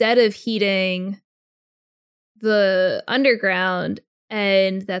instead of heating the underground,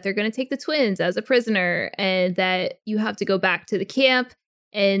 and that they're going to take the twins as a prisoner, and that you have to go back to the camp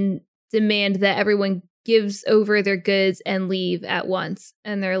and demand that everyone gives over their goods and leave at once.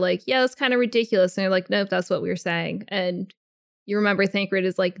 And they're like, yeah, that's kind of ridiculous. And they're like, nope, that's what we were saying. And you remember Thancred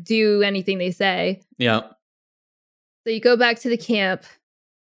is like, do anything they say. Yeah. So you go back to the camp.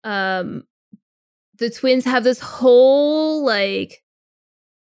 The the twins have this whole like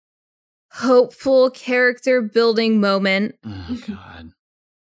hopeful character building moment. Oh God.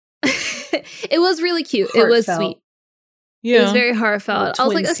 It was really cute. Heartfelt. It was sweet. Yeah. It was very heartfelt. I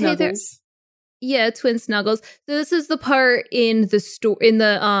was like, okay, snuggles. twin snuggles. So this is the part in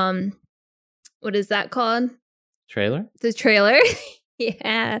the what is that called? Trailer? The trailer.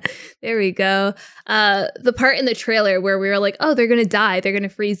 Yeah, there we go. The part in the trailer where we were like, oh, they're gonna die. They're gonna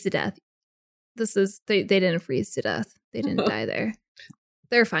freeze to death. They didn't freeze to death. They didn't die there.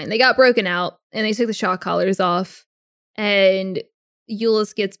 They're fine. They got broken out and they took the shock collars off. And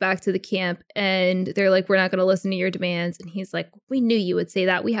Euless gets back to the camp and they're like, we're not going to listen to your demands. And he's like, we knew you would say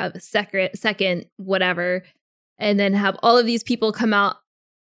that. We have a second, whatever. And then have all of these people come out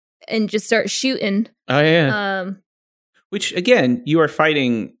and just start shooting. Oh, yeah. Which, again, you are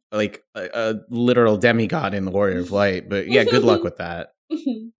fighting like a literal demigod in the Warrior of Light. But yeah, good luck with that.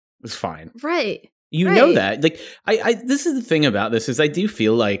 It was fine. Right. You know that. Like, I this is the thing about this is I do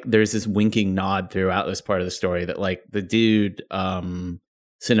feel like there's this winking nod throughout this part of the story that like the dude,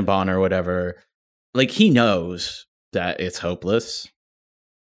 Cinnabon or whatever, like he knows that it's hopeless.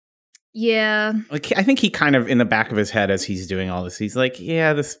 Yeah. Like I think he kind of in the back of his head as he's doing all this, he's like,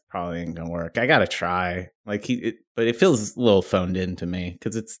 yeah, this probably ain't gonna work. I gotta try. Like but it feels a little phoned in to me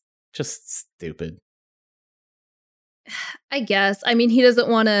because it's just stupid. I guess. I mean, he doesn't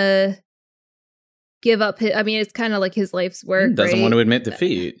want to give up it's kind of like his life's work. He doesn't right? want to admit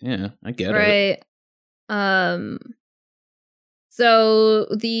defeat. Yeah, I get it. Right. So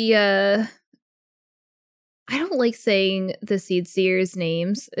the I don't like saying the Seed Seer's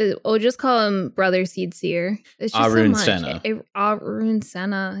names. I'll just call him Brother Seed Seer. It's just Arun so much. Senna. Arun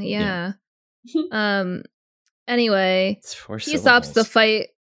Senna, yeah. Anyway, It's 4 he stops the syllables. fight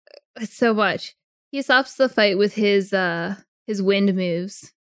so much. He stops the fight with his wind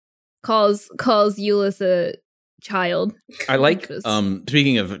moves. Calls Euless a child. I like was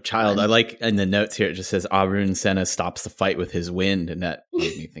speaking of a child, fun. I like in the notes here it just says Arun Senna stops the fight with his wind, and that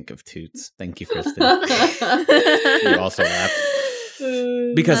made me think of Toots. Thank you, Kristen. You also laughed.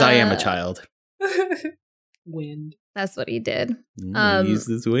 Because I am a child. Wind. That's what he did. Use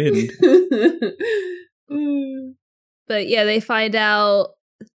this wind. But yeah, they find out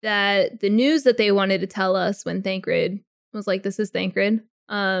that the news that they wanted to tell us when Thancred was like, this is Thancred.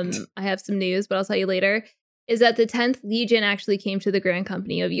 I have some news, but I'll tell you later, is that the 10th Legion actually came to the Grand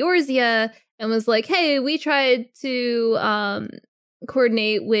Company of Eorzea and was like, hey, we tried to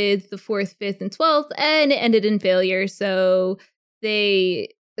coordinate with the 4th, 5th, and 12th, and it ended in failure. So with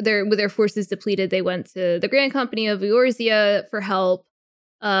their forces depleted, they went to the Grand Company of Eorzea for help.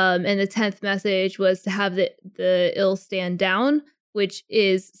 And the 10th message was to have the ill stand down, which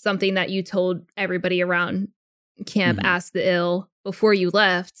is something that you told everybody around camp, ask the ill before you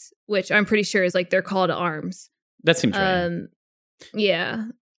left, which I'm pretty sure is like their call to arms. That seems right. Yeah.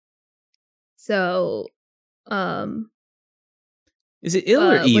 So, Is it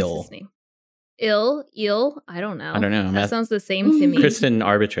ill or eel? What's his name? Eel? I don't know. That sounds the same to me. Kristen,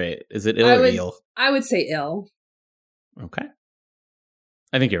 arbitrate. Is it ill or eel? I would say ill. Okay.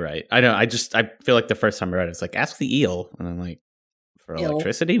 I think you're right. I feel like the first time I read it, it's like, ask the eel. And I'm like, for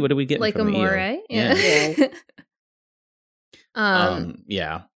electricity? What do we get like from a the moray? eel? Yeah.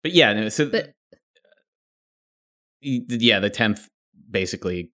 Yeah. But yeah, no, so yeah, the 10th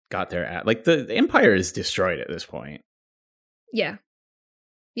basically got their like the Empire is destroyed at this point. Yeah.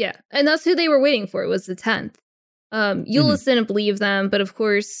 Yeah. And that's who they were waiting for, was the 10th. Euless didn't believe them, but of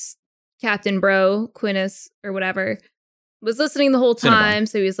course, Captain Bro, Quinnis, or whatever, was listening the whole time. Cinnabon.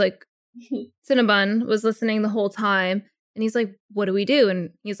 So he was like, Cinnabon was listening the whole time. And he's like, what do we do?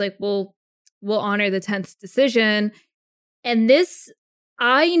 And he's like, well, we'll honor the 10th's decision. And this,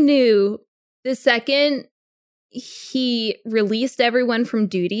 I knew the second he released everyone from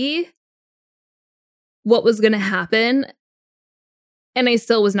duty, what was going to happen. And I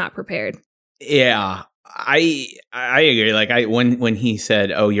still was not prepared. Yeah, I agree. Like when he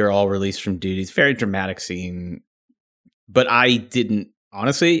said, "Oh, you're all released from duty," it's a very dramatic scene. But I didn't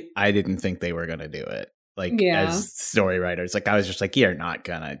think they were gonna do it. Like as story writers, like I was just like, "You're not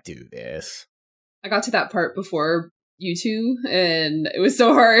gonna do this." I got to that part before you two, and it was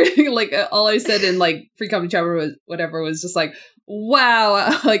so hard. Like all I said in like Free Company Chapter was just like,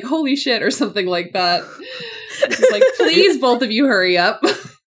 "Wow," like "Holy shit" or something like that. It's like, please, both of you, hurry up.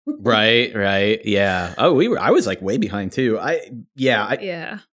 Right, yeah. Oh, I was like way behind too.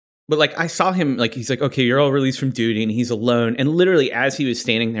 Yeah. But like I saw him, like he's like, okay, you're all released from duty, and he's alone. And literally, as he was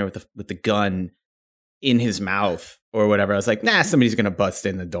standing there with the gun in his mouth or whatever, I was like, nah, somebody's gonna bust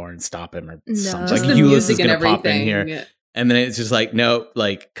in the door and stop him or something. Like Euless is gonna pop in here, and then it's just like, nope,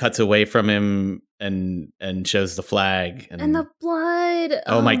 like cuts away from him, and shows the flag and the blood.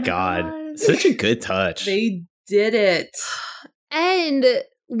 Oh my God. Such a good touch. They did it. And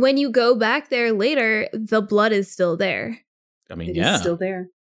when you go back there later, the blood is still there. I mean, It is still there.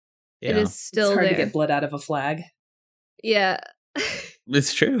 It is still it's hard there. to get blood out of a flag. Yeah.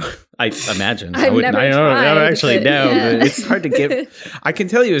 It's true. I imagine. I don't actually know, yeah. but it's hard to get. I can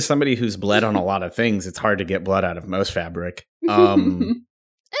tell you, as somebody who's bled on a lot of things, it's hard to get blood out of most fabric. Most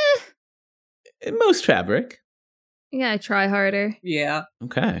fabric. Yeah, try harder. Yeah.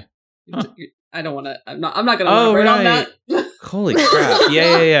 Okay. Huh. I don't want to. I'm not going to elaborate on that. Holy crap!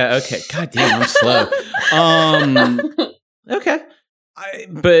 Yeah. Okay. God damn, I'm slow. Okay.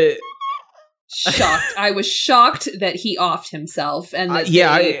 But shocked. I was shocked that he offed himself and that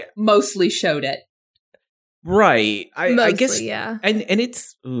they mostly showed it. Right. I guess. Yeah. And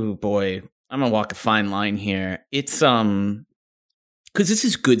it's, oh boy, I'm gonna walk a fine line here. It's because this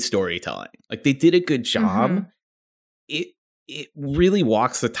is good storytelling. Like, they did a good job. Mm-hmm. It really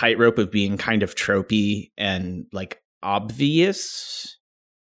walks the tightrope of being kind of tropey and like obvious,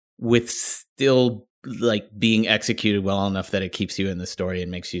 with still like being executed well enough that it keeps you in the story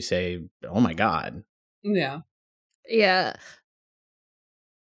and makes you say, "Oh my God." Yeah.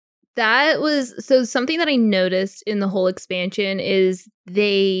 That was something that I noticed in the whole expansion is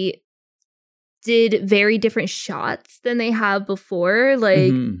they did very different shots than they have before.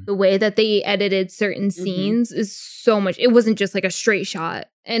 Like, the way that they edited certain scenes is so much. It wasn't just like a straight shot.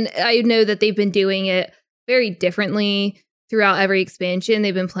 And I know that they've been doing it very differently throughout every expansion.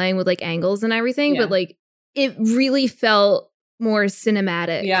 They've been playing with like angles and everything, but like it really felt more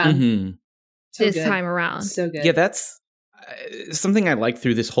cinematic. Yeah. This time around. So good. Yeah, that's something I liked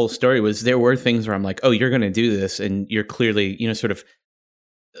through this whole story was there were things where I'm like, oh, you're going to do this. And you're clearly, sort of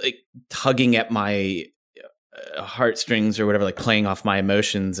like tugging at my heartstrings or whatever, like playing off my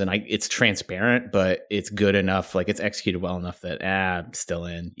emotions. And it's transparent, but it's good enough. Like, it's executed well enough that, I'm still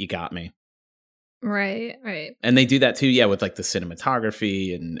in. You got me. Right. And they do that too, with like the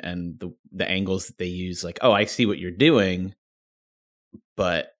cinematography and the angles that they use. Like, oh, I see what you're doing,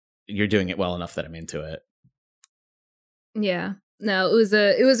 but you're doing it well enough that I'm into it. Yeah. No, it was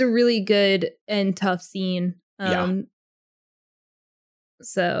a really good and tough scene.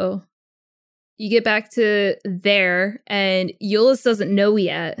 So you get back to there, and Euless doesn't know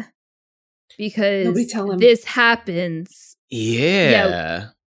yet because nobody tell him this happens. Yeah.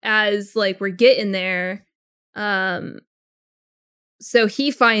 As like we're getting there. So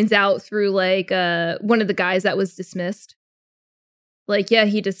he finds out through like one of the guys that was dismissed. Like,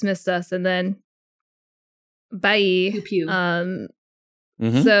 he dismissed us, and then bye. Pew, pew.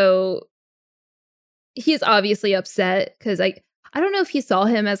 So he's obviously upset because I don't know if he saw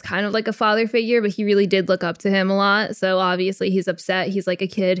him as kind of like a father figure, but he really did look up to him a lot. So obviously he's upset. He's like a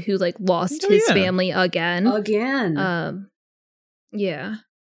kid who like lost his family again. Yeah.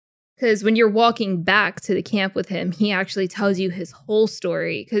 Because when you're walking back to the camp with him, he actually tells you his whole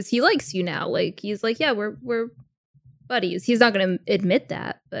story because he likes you now. Like, he's like, yeah, we're buddies. He's not going to admit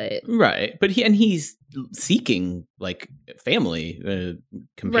that, but right. But he's seeking like family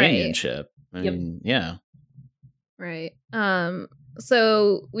companionship. Right. I mean, yeah. Right.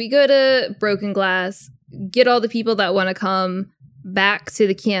 So we go to Broken Glass, get all the people that want to come back to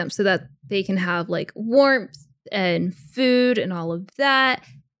the camp so that they can have like warmth and food and all of that.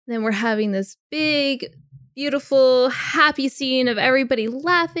 And then we're having this big, beautiful, happy scene of everybody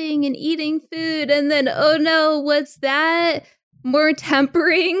laughing and eating food. And then, oh no, what's that? More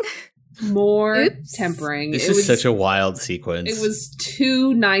tempering. More tempering. This is such a wild sequence. It was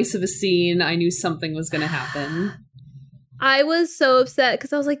too nice of a scene. I knew something was going to happen. I was so upset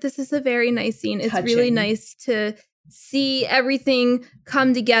because I was like, this is a very nice scene. It's really nice to see everything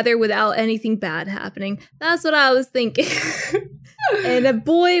come together without anything bad happening. That's what I was thinking. And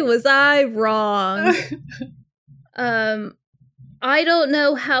boy, was I wrong. I don't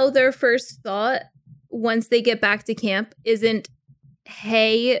know how their first thought once they get back to camp isn't,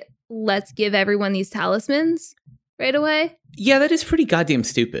 hey, let's give everyone these talismans right away. Yeah, that is pretty goddamn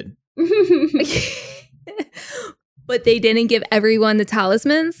stupid. But they didn't give everyone the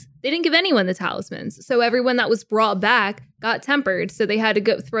talismans. They didn't give anyone the talismans. So everyone that was brought back got tempered. So they had to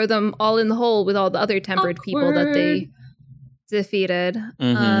go throw them all in the hole with all the other tempered people that they defeated.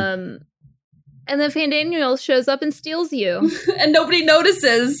 And then Fandaniel shows up and steals you. And nobody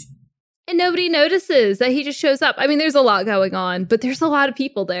notices. And nobody notices that he just shows up. I mean, there's a lot going on, but there's a lot of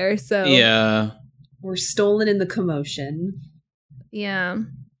people there. So yeah. We're stolen in the commotion. Yeah.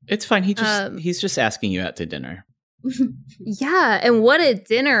 It's fine. He's just asking you out to dinner. Yeah, and what a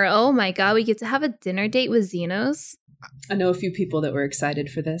dinner. Oh my god, we get to have a dinner date with Xenos. I know a few people that were excited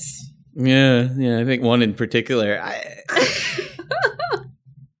for this. Yeah, I think one in particular.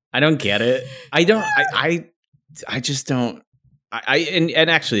 I don't get it. I just don't. And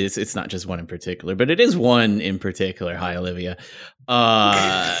actually, it's not just one in particular, but it is one in particular. Hi, Olivia.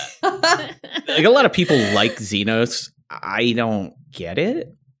 Like a lot of people like Xenos. I don't get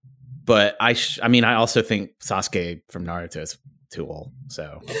it, but I mean, I also think Sasuke from Naruto is Tool.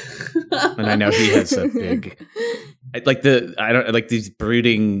 So, and I know he has a big, I don't like these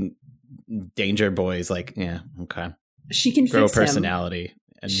brooding danger boys. Like, yeah, okay, she can grow fix personality.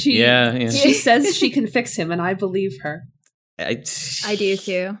 And him. She says she can fix him, and I believe her. I do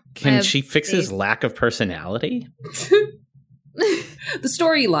too. Can she fix his lack of personality? The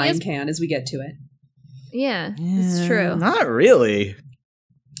storyline can, as we get to it. Yeah, it's true. Not really.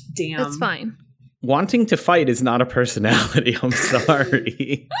 Damn. That's fine. Wanting to fight is not a personality. I'm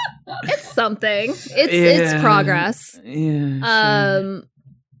sorry. It's something. It's progress. Yeah.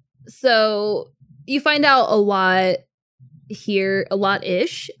 So you find out a lot here, a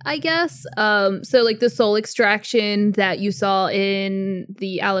lot-ish, I guess. So like the soul extraction that you saw in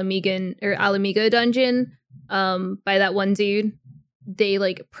the Alamigo dungeon, by that one dude, they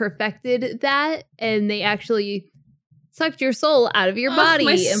like perfected that, and they actually sucked your soul out of your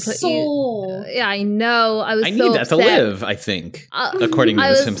body and put you. Yeah, I know. I need so that upset. to live. I think, according to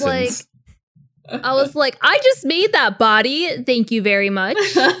The Simpsons. I was like, I just made that body. Thank you very much.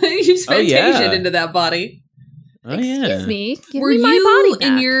 You just fantasied into that body. Oh, Excuse me. Give were me my you body back.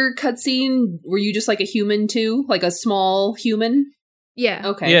 in your cutscene? Were you just like a human too, like a small human? Yeah.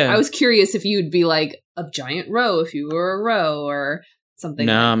 Okay. Yeah. I was curious if you'd be like a giant row if you were a row or something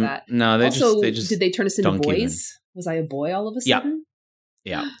like that. No, they just did they turn us into boys? human. Was I a boy all of a sudden?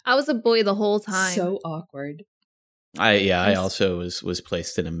 Yeah. I was a boy the whole time. So awkward. I also was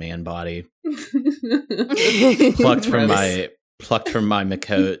placed in a man body, plucked from my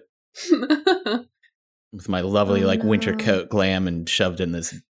Makot with my lovely winter coat glam and shoved in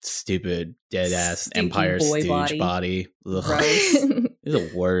this stupid dead ass Stinky Empire boy Stooge body. Ugh. Gross. It's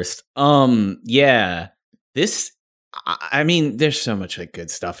the worst. Yeah. This, I mean, there's so much like good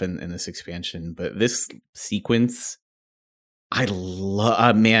stuff in this expansion, but this sequence, I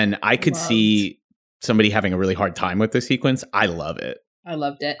love. Man, I could see somebody having a really hard time with this sequence. I love it. I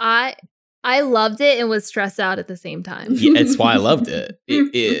loved it. I loved it and was stressed out at the same time. Yeah, it's why I loved it.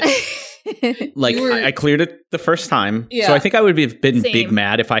 Like I cleared it the first time, so I think I would have been big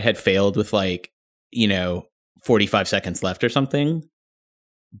mad if I had failed with 45 seconds left or something.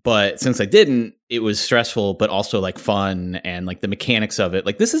 But since I didn't, it was stressful, but also like fun, and like the mechanics of it.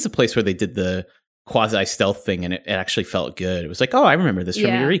 Like this is a place where they did the quasi stealth thing, and it actually felt good. It was like, oh, I remember this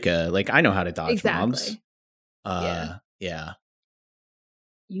from Eureka. Like I know how to dodge mobs. Yeah.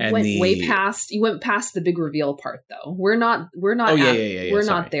 You went past the big reveal part though. We're not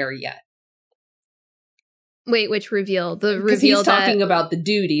there yet. Wait, which reveal? The reveal because he's talking about the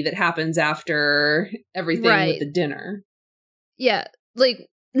duty that happens after everything with the dinner. Yeah, like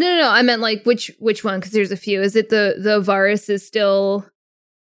no. I meant like which one? Because there's a few. Is it the Varus is still?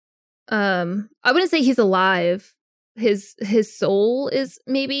 I wouldn't say he's alive. His soul is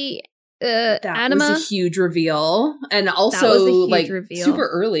maybe that anima. Was a huge reveal, and also like reveal. Super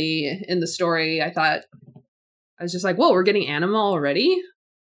early in the story. I was just like, whoa, we're getting anima already.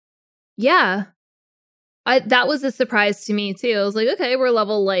 Yeah. That was a surprise to me too. I was like, okay, we're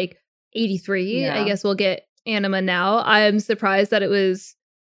level 83. I guess we'll get anima now. I'm surprised that it was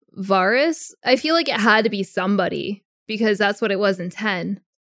Varus. I feel like it had to be somebody because that's what it was in 10.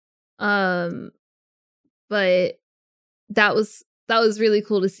 But that was really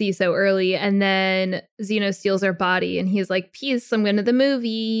cool to see so early. And then Xeno steals our body and he's like, peace, I'm going to the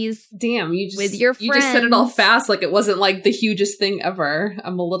movies. Damn, you just with your friends. You just said it all fast like it wasn't like the hugest thing ever.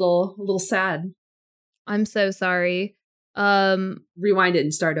 I'm a little sad. I'm so sorry. Rewind it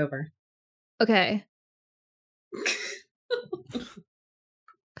and start over. Okay.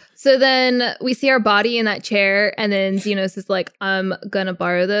 So then we see our body in that chair, and then Xenos is like, I'm gonna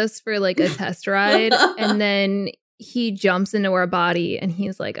borrow this for a test ride. And then he jumps into our body and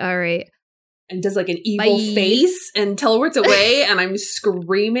he's like, all right. And does an evil face and teleports away, and I'm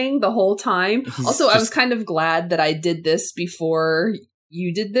screaming the whole time. Also, I was kind of glad that I did this before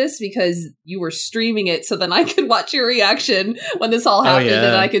you did this because you were streaming it so then I could watch your reaction when this all happened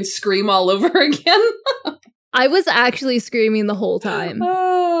and I could scream all over again. I was actually screaming the whole time.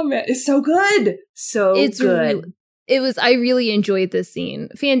 Oh man, it's so good. It's good. I really enjoyed this scene.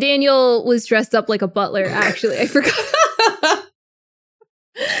 Fan Daniel was dressed up like a butler, actually. I forgot.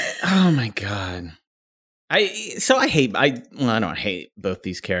 Oh my god. I don't hate both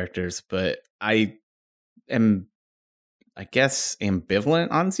these characters, but I am I guess,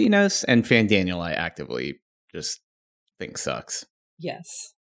 ambivalent on Xenos, and Fandaniel I actively just think sucks.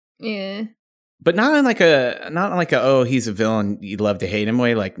 Yes. Yeah. But not in like a oh, he's a villain, you love to hate him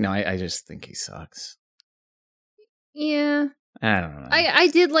way. Like, no, I just think he sucks. Yeah. I don't know. I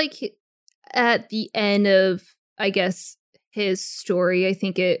did like at the end of, I guess, his story, I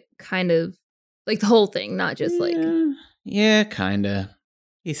think it kind of, like the whole thing, not just like... Yeah, kind of.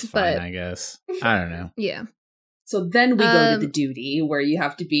 He's fine, I guess. I don't know. Yeah. So then we go to the duty where you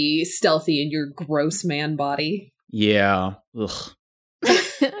have to be stealthy in your gross man body. Yeah. Ugh.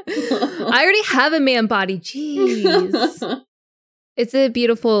 I already have a man body. Jeez. It's a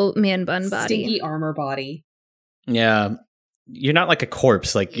beautiful man bun body. Stinky armor body. Yeah. You're not like a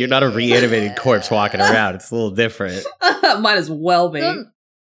corpse. Like, you're not a reanimated corpse walking around. It's a little different. Might as well be.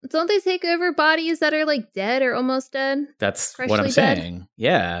 Don't they take over bodies that are like dead or almost dead? That's Freshly what I'm dead? saying.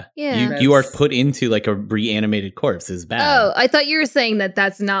 Yeah. Yeah. You are put into like a reanimated corpse. Is bad. Oh, I thought you were saying that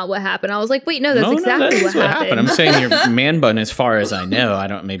that's not what happened. I was like, wait, no, that's exactly what happened. I'm saying your man bun, as far as I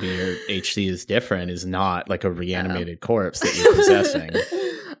know, maybe your HC is different, is not like a reanimated corpse that you're possessing.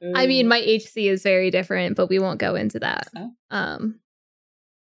 I mean, my HC is very different, but we won't go into that.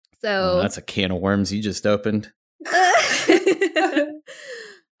 So that's a can of worms you just opened.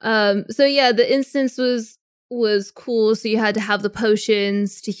 So yeah, the instance was cool. So you had to have the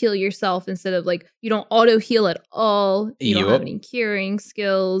potions to heal yourself instead of like, you don't auto heal at all. You don't have any curing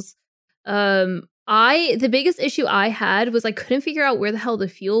skills. The biggest issue I had was I couldn't figure out where the hell the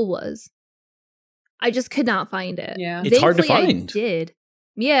fuel was. I just could not find it. Yeah. It's hard to Thankfully, find. I did.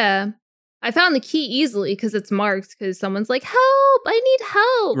 Yeah. I found the key easily because it's marked because someone's like, help, I need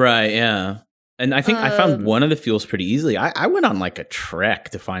help. Right, yeah. And I think I found one of the fuels pretty easily. I went on like a trek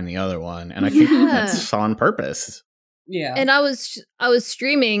to find the other one, and I think that's on purpose. Yeah. And I was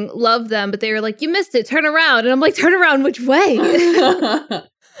streaming, loved them, but they were like, you missed it, turn around. And I'm like, turn around which way?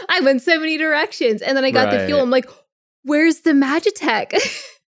 I went so many directions. And then I got the fuel. I'm like, where's the Magitech?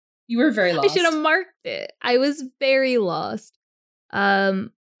 You were very lost. I should have marked it. I was very lost.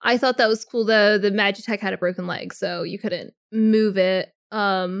 I thought that was cool though. The Magitech had a broken leg, so you couldn't move it.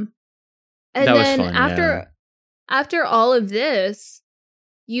 And that then was fun, after all of this,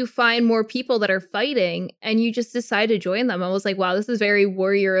 you find more people that are fighting and you just decide to join them. I was like, wow, this is very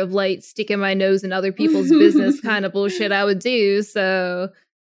Warrior of Light, sticking my nose in other people's business kind of bullshit I would do. So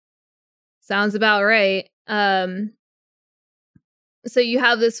sounds about right. So you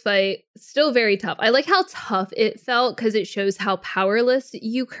have this fight, still very tough. I like how tough it felt because it shows how powerless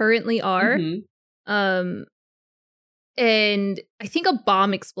you currently are. Mm-hmm. And I think a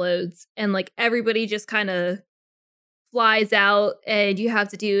bomb explodes and like everybody just kind of flies out and you have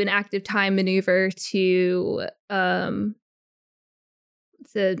to do an active time maneuver to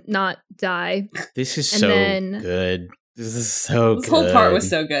not die. This is and good. This is so good. This whole part was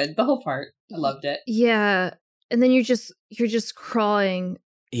so good. The whole part. I loved it. Yeah. And then you're just crawling.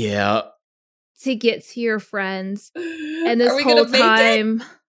 Yeah. To get to your friends. And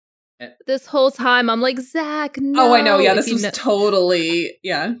this whole time I'm like, Zach, no. Oh, I know. Yeah, this was totally,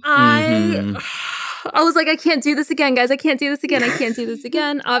 yeah. I was like, I can't do this again, guys. I can't do this again. I can't do this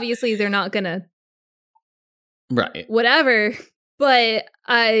again. Obviously, they're not gonna. Right. Whatever. But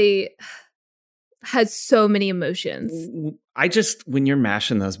I had so many emotions. When you're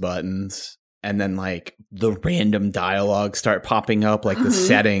mashing those buttons and then like the random dialogue start popping up, like the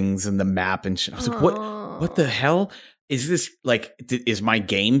settings and the map and shit. I was like, what the hell? Is this like, is my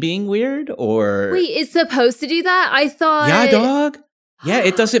game being weird or? Wait, it's supposed to do that? I thought. Yeah, dog. Yeah,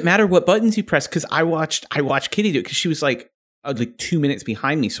 it doesn't matter what buttons you press because I watched Kitty do it because she was like 2 minutes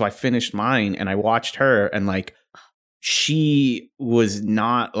behind me. So I finished mine and I watched her and like she was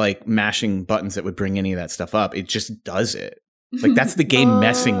not like mashing buttons that would bring any of that stuff up. It just does it. Like that's the game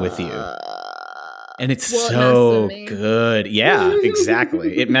messing with you. And it's so good. Yeah,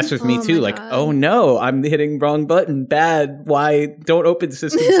 exactly. It messed with me too. Like, God. Oh no, I'm hitting wrong button. Bad. Why? Don't open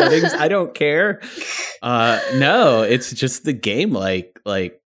system settings. I don't care. No, it's just the game like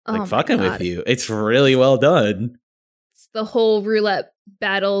fucking with you. It's really well done. It's the whole roulette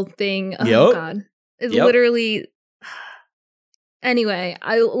battle thing. Oh God. It's literally. Anyway,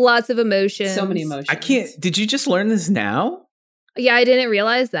 lots of emotions. So many emotions. I can't. Did you just learn this now? Yeah, I didn't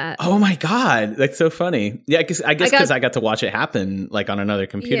realize that. Oh my God. That's so funny. Yeah, I guess because I got to watch it happen like on another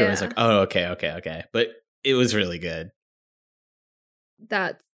computer. Yeah. I was like, oh, okay. But it was really good.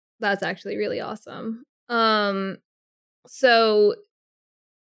 That's actually really awesome. So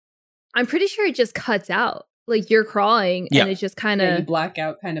I'm pretty sure it just cuts out. Like you're crawling and it just kind of you black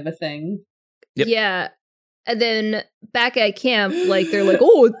out kind of a thing. Yep. Yeah. And then back at camp, like, they're like,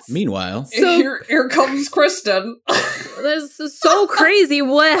 oh, it's Meanwhile, so here comes Kristen. this is so crazy.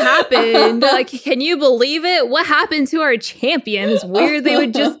 What happened? Like, can you believe it? What happened to our champion? It's weird they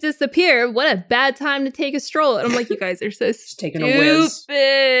would just disappear. What a bad time to take a stroll. And I'm like, you guys are so Just taking a whiz.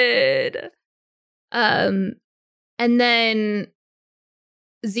 stupid. And then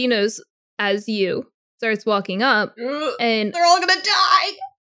Xenos, as you, starts walking up, and They're all gonna die.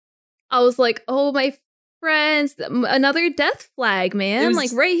 I was like, oh, my friends, another death flag, man.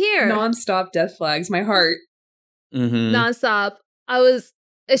 Like, right here. Non-stop death flags. My heart. mm-hmm. Nonstop. I was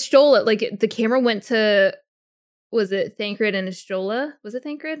Estola, like, the camera went to, was it Thancred and Estola? Was it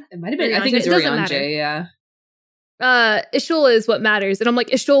Thancred? It might have been. I Urianger? think it's It doesn't matter. Urianger, yeah. Estola is what matters. And I'm like,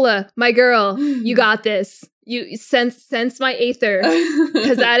 Estola, my girl, you got this. You sense my aether,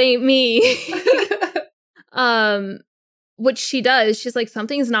 because that ain't me. Which she does. She's like,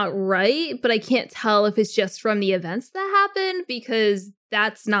 something's not right, but I can't tell if it's just from the events that happened, because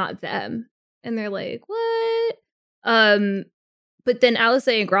that's not them. And they're like, what? But then Alice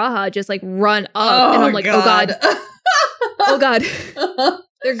and Graha just like run up, and I'm like, oh god. Oh god.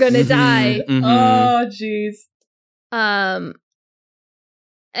 They're gonna die. Mm-hmm. Oh jeez.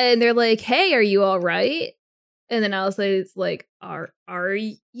 And they're like, hey, are you all right? And then Alice is like, are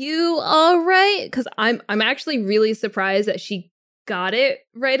you all right? Because I'm actually really surprised that she got it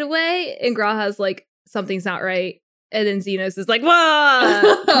right away. And Graha's like, something's not right. And then Xenos is like,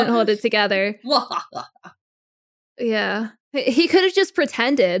 whoa! Couldn't hold it together. Yeah. He could have just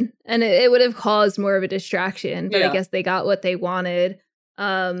pretended, and it would have caused more of a distraction. But Yeah. I guess they got what they wanted.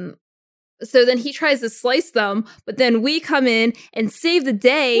 So then he tries to slice them, but then we come in and save the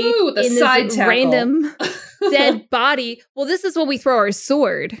day Woo, with a in side this tackle. random dead body. Well, this is when we throw our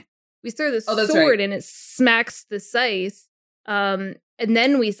sword. We throw the that's sword right. and it smacks the scythe. And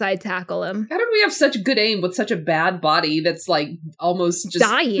then we side tackle him. How did we have such good aim with such a bad body that's like almost just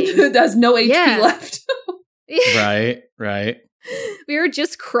Dying. has no HP Yeah. left? Right. We were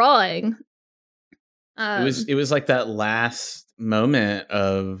just crawling. It was like that last moment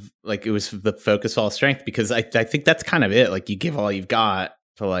of like, it was the focus all strength, because I think that's kind of it. Like, you give all you've got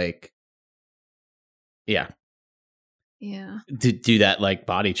to like, yeah, do that like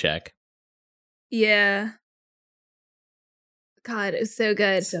body check. Yeah. God, it was so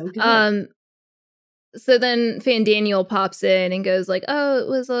good. So good. So then Fandaniel pops in and goes like, oh, it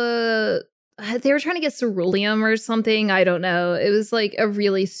was they were trying to get ceruleum or something. I don't know. It was like a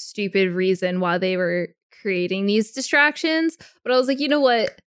really stupid reason why they were creating these distractions. But I was like, you know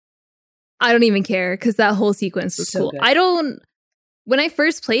what? I don't even care, because that whole sequence was So cool. good. When I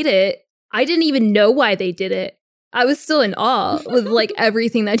first played it, I didn't even know why they did it. I was still in awe with like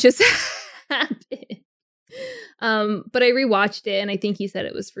everything that just happened. But I rewatched it, and I think he said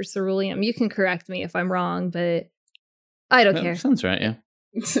it was for ceruleum. You can correct me if I'm wrong, but I don't care. Sounds right. Yeah.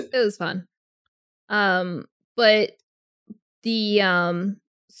 It was fun. But the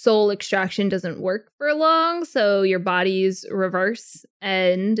soul extraction doesn't work for long, so your bodies reverse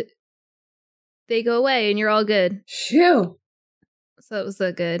and they go away, and you're all good. Phew. So it was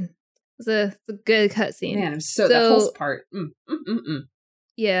a good cutscene. Man, that whole part.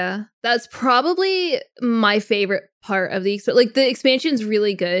 Yeah, that's probably my favorite part of the like the expansion's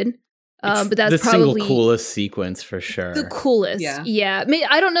really good. But that's the probably single coolest sequence for sure. the coolest. Yeah.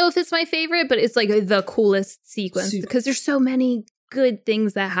 I don't know if it's my favorite, but it's like the coolest sequence because there's so many good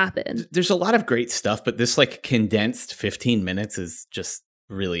things that happen. There's a lot of great stuff, but this like condensed 15 minutes is just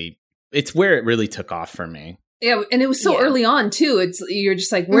really, it's where it really took off for me. Yeah, and it was so early on too. You're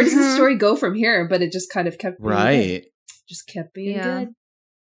just like, where does the story go from here? But it just kind of kept being good. Just kept being good.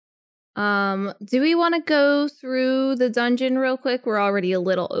 Do we want to go through the dungeon real quick? We're already a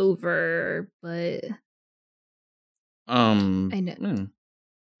little over, but I know.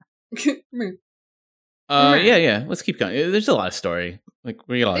 Yeah. Let's keep going. There's a lot of story. Like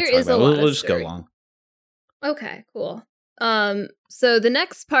we got a lot to talk about. We'll just go long. Okay, cool. So the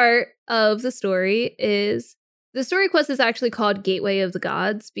next part of the story is the story quest is actually called Gateway of the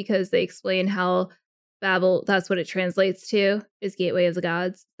Gods because they explain how Babel, that's what it translates to, is Gateway of the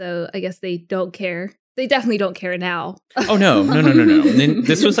Gods. So I guess they don't care. They definitely don't care now. Oh, no.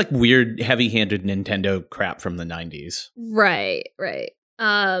 This was like weird, heavy-handed Nintendo crap from the 90s. Right.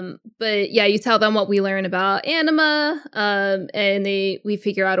 But yeah, you tell them what we learn about Anima, and we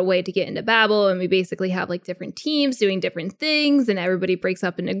figure out a way to get into Babel, and we basically have like different teams doing different things, and everybody breaks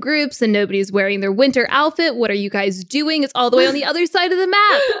up into groups, and nobody's wearing their winter outfit. What are you guys doing? It's all the way on the other side of the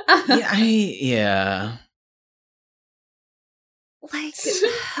map.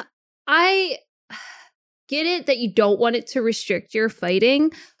 get it that you don't want it to restrict your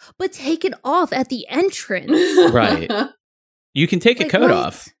fighting, but take it off at the entrance. Right. You can take a coat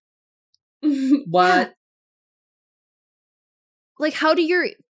off. What? Like, how do your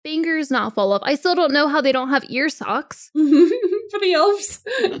fingers not fall off? I still don't know how they don't have ear socks. For the elves.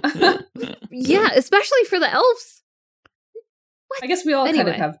 Yeah, especially for the elves. What? I guess we all kind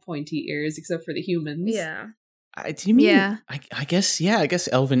of have pointy ears, except for the humans. Yeah. Do you mean? Yeah. I guess. Yeah. I guess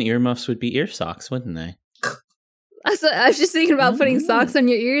elven earmuffs would be ear socks, wouldn't they? I was just thinking about putting socks on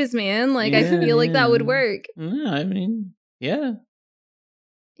your ears, man. Like, I feel like that would work. Yeah, I mean, yeah.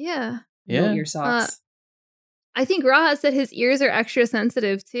 Yeah. No ear socks. I think Raha said his ears are extra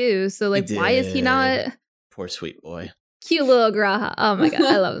sensitive too. So, like, why is he not? Poor sweet boy. Cute little Graha. Oh my god,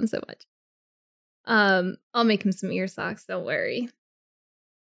 I love him so much. I'll make him some ear socks. Don't worry.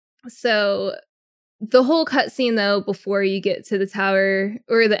 So, the whole cutscene though, before you get to the tower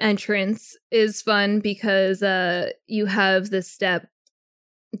or the entrance, is fun because you have the step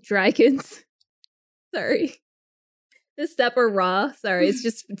dragons. Sorry. The step or raw. Sorry, it's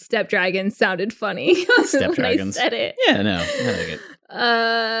just step dragons sounded funny. Step dragons. I said it. Yeah, no. I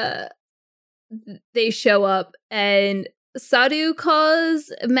like it. They show up and Sadhu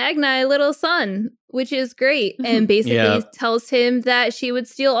calls Magni little son, which is great, and basically tells him that she would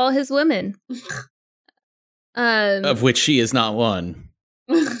steal all his women. Of which she is not one.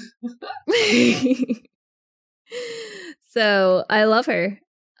 So I love her.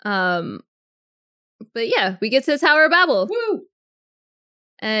 But yeah, we get to the Tower of Babel. Woo!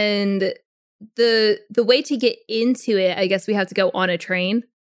 And the way to get into it, I guess we have to go on a train,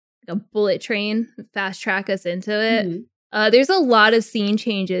 like a bullet train, fast track us into it. Mm-hmm. There's a lot of scene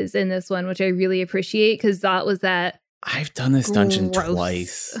changes in this one, which I really appreciate because that was that. I've done this dungeon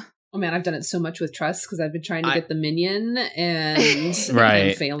twice. Oh man, I've done it so much with Trust because I've been trying to get the minion and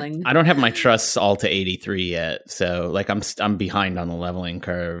I'm failing. I don't have my Trusts all to 83 yet, so like I'm behind on the leveling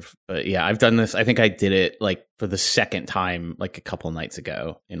curve. But yeah, I've done this. I think I did it like for the second time like a couple nights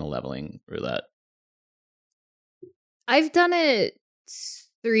ago in a leveling roulette. I've done it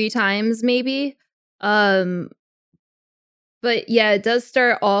 3 times maybe. But yeah, it does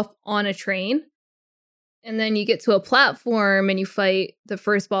start off on a train. And then you get to a platform and you fight the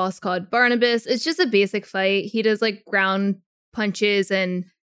first boss called Barnabas. It's just a basic fight. He does like ground punches and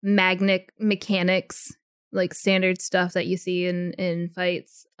magnet mechanics, like standard stuff that you see in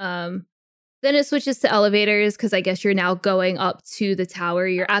fights. Then it switches to elevators because I guess you're now going up to the tower.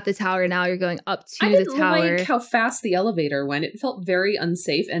 You're at the tower now. You're going up to the tower. I didn't like how fast the elevator went. It felt very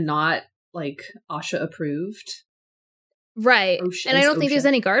unsafe and not like Asha approved. Right. And I don't think there's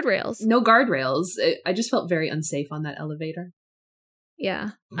any guardrails. No guardrails. I just felt very unsafe on that elevator. Yeah,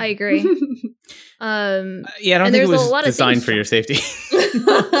 I agree. I don't think it was designed for your safety.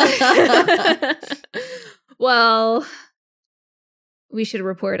 Well, we should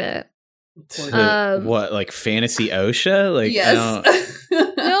report it. What, like Fantasy OSHA? Like, yes.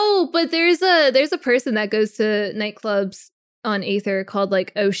 No, but there's a person that goes to nightclubs on Aether called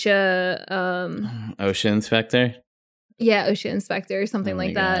like OSHA. OSHA inspector. Yeah, OSHA inspector or something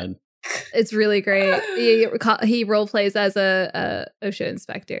like that. It's really great. He role plays as a OSHA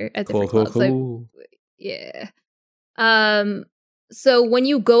inspector at different clubs. Cool. Yeah. So when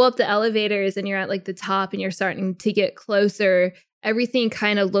you go up the elevators and you're at like the top and you're starting to get closer, everything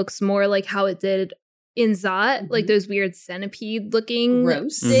kind of looks more like how it did in Zot, like those weird centipede looking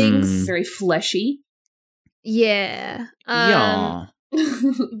things. Mm-hmm. Very fleshy. Yeah. Yeah.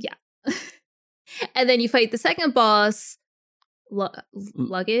 And then you fight the second boss,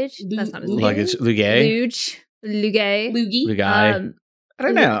 Luggage. That's not his name. Luggage. Lugai. Lugai. I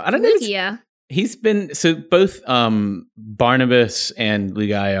don't know. Yeah. He's been so both Barnabas and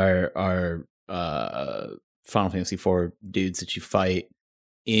Lugai are Final Fantasy IV dudes that you fight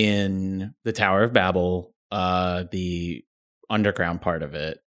in the Tower of Babel, the underground part of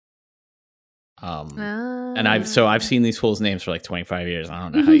it. And I've seen these fools' names for like 25 years. I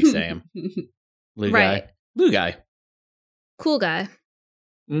don't know how you say them. Lugai. Right. Lugai. Cool guy.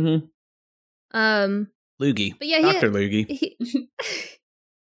 Mm-hmm. Loogie. But yeah, Dr. Loogie.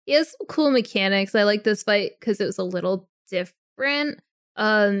 He has some cool mechanics. I like this fight because it was a little different.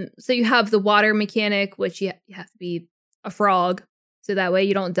 So you have the water mechanic, which you have to be a frog, so that way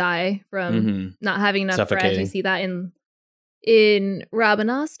you don't die from not having enough breath. You see that in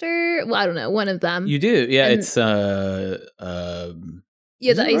Rabanastre. Well, I don't know, one of them. You do, yeah. And it's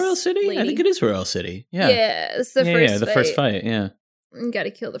yeah, the Royal City. Lady. I think it is Royal City. Yeah, yeah. It's the first. Yeah, the first fight. Yeah, you got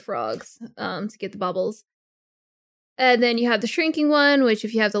to kill the frogs to get the bubbles. And then you have the shrinking one, which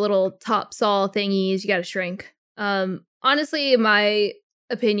if you have the little top saw thingies, you got to shrink. Honestly, my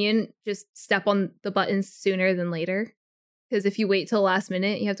opinion, just step on the buttons sooner than later. Because if you wait till last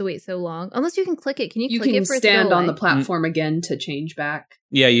minute, you have to wait so long. Unless you can click it. Can you click it for it to go stand on away? the platform again to change back.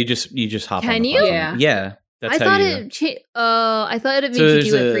 Yeah, you just hop on Can the you? platform. Yeah. That's I how thought you... I thought it made So you there's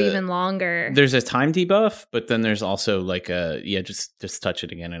do it for a- even longer. There's a time debuff, but then there's also like just touch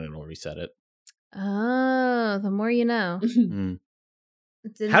it again and it'll reset it. Oh, the more you know. Mm.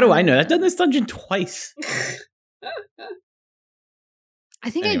 Didn't How do I know? I've done this dungeon twice. I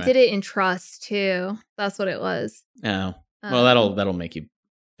think Anyway. I did it in trust too. That's what it was. Oh. Well, Um, that'll make you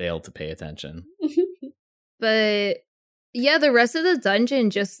fail to pay attention. But yeah, the rest of the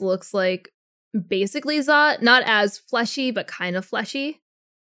dungeon just looks like basically Zot, not as fleshy, but kind of fleshy.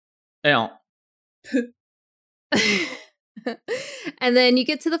 Yeah. And then you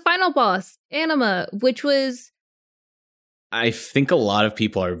get to the final boss, Anima, which was I think a lot of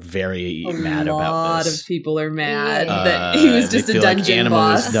people are very mad A about lot this. of people are mad Yeah. that he was They just a feel like dungeon Anima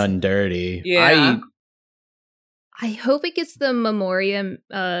boss. was done dirty. Yeah. I hope it gets the Memoria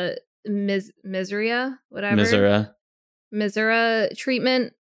Miseria, whatever. Misera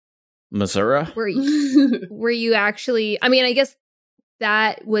treatment Missouri? where you actually, I mean, I guess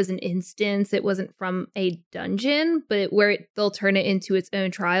that was an instance. It wasn't from a dungeon, but where they'll turn it into its own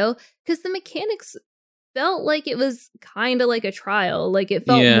trial, because the mechanics felt like it was kind of like a trial. Like it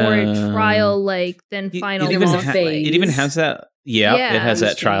felt Yeah. more trial like than It final even boss. ha- fight. It even has that. Yeah, Yeah, it has it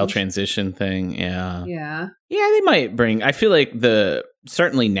was that trial strange. transition thing. Yeah. Yeah. Yeah, they might bring. I feel like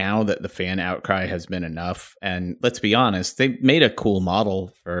certainly now that the fan outcry has been enough, and let's be honest, they made a cool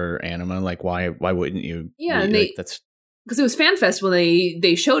model for Anima. Like, why wouldn't you? Yeah, and like, that's Because it was FanFest when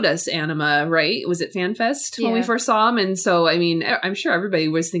they showed us Anima, right? Was it FanFest when we Yeah. first saw him? And so, I mean, I'm sure everybody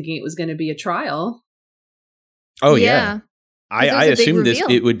was thinking it was going to be a trial. oh yeah. Because it I was a big assumed this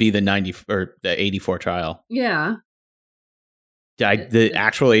reveal. it would be the 90 or the 84 trial. Yeah. The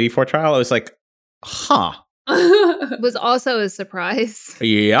actual 84 trial. I was like, huh. Was also a surprise.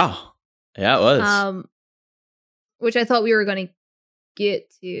 Yeah, it was. Which I thought we were going to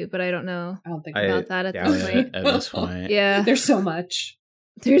get to, but I don't know I don't think about that at doubt this it point. at this point. Yeah, there's so much.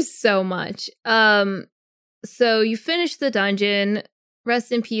 there's so much. So you finish the dungeon.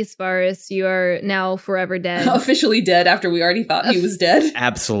 Rest in peace, Varus. You are now forever dead. Officially dead after we already thought he was dead.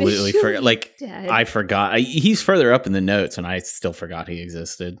 Absolutely forgot. Like Dead. I forgot. He's further up in the notes, and I still forgot he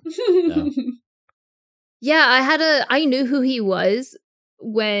existed. Yeah, I knew who he was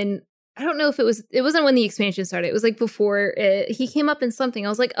when, I don't know if it wasn't when the expansion started. It was like before he came up in something. I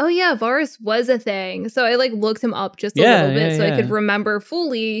was like, oh yeah, Varus was a thing. So I like looked him up just a little bit so I could remember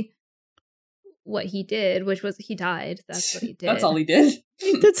fully what he did, which was he died. That's what he did. That's all he did.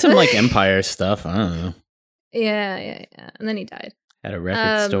 He did some like Empire stuff. I don't know. Yeah. And then he died. Had a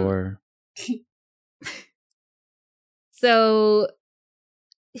record store. So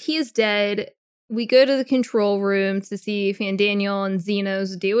he is dead. We go to the control room to see Fandaniel and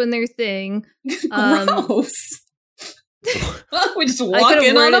Xenos doing their thing. Gross. We just I walk could have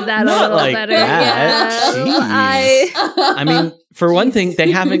in on worded him. that a Not little like better. that. Yeah, I mean, for one thing,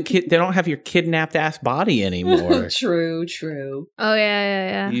 they don't have your kidnapped ass body anymore. True. Oh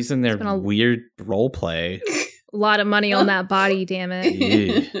yeah. Using their It's been a- weird role play. A lot of money on that body, damn it.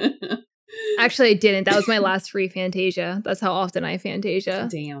 Yeah. Actually, I didn't. That was my last free Fantasia. That's how often I Fantasia.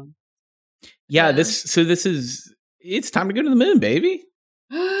 Damn. Yeah, this is it's time to go to the moon, baby.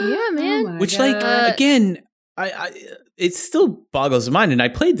 Yeah, man. Oh my Which, God. like, again, I it still boggles the mind. And I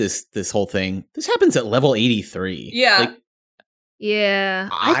played this whole thing. This happens at level 83. Yeah. Like, Yeah.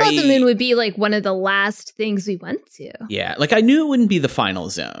 I thought the moon would be like one of the last things we went to. yeah, like I knew it wouldn't be the final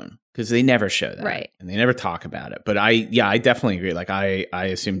zone because they never show that, Right. And they never talk about it. But I definitely agree. Like I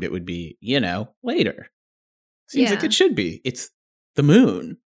assumed it would be, later. Seems like Yeah. it should be. It's the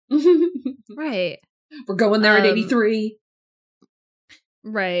moon. Right. We're going there at 83.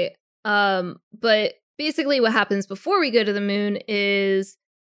 Right. But basically what happens before we go to the moon is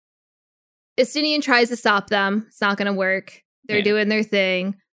Estinian tries to stop them. It's not gonna work. They're Yeah. doing their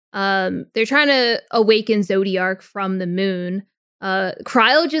thing. They're trying to awaken Zodiark from the moon.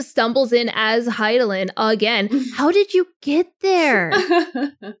 Cryo just stumbles in as Heidelin again. How did you get there?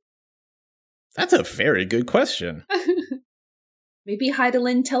 That's a very good question. Maybe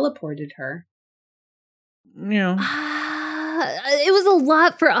Heidelin teleported her. It was a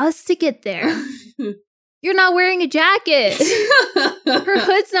lot for us to get there. You're not wearing a jacket. Her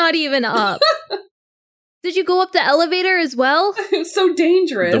hood's not even up. Did you go up the elevator as well? It was so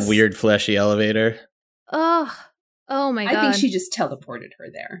dangerous. The weird fleshy elevator. Oh my God. I think she just teleported her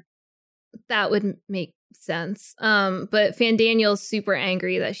there. That would make sense. But Fandaniel's super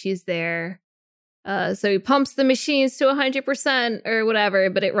angry that she's there. So he pumps the machines to 100% or whatever,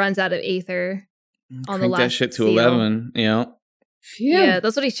 but it runs out of aether on the Crank last that shit to seal. 11, you know. Phew. Yeah,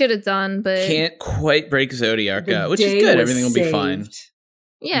 that's what he should have done, but Can't quite break Zodiac The out, which is day good. was Everything will be fine. saved.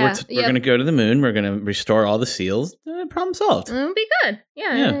 yeah, We're going to go to the moon. We're going to restore all the seals. Problem solved. It'll be good.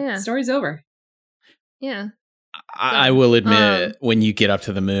 Yeah. Story's over. Yeah. I will admit, when you get up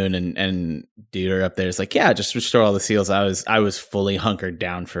to the moon and dude are up there, it's like, yeah, just restore all the seals. I was fully hunkered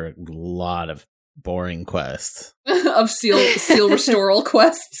down for a lot of boring quests. Of seal restoral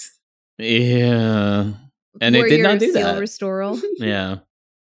quests. Yeah. And it did Warrior not do seal that. Restoral. Yeah.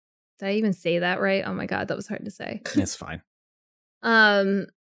 Did I even say that right? Oh my god, that was hard to say. It's fine.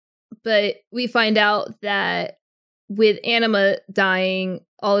 But we find out that with Anima dying,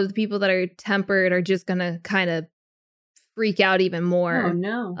 all of the people that are tempered are just gonna kind of freak out even more. Oh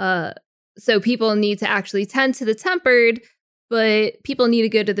no. So people need to actually tend to the tempered, but people need to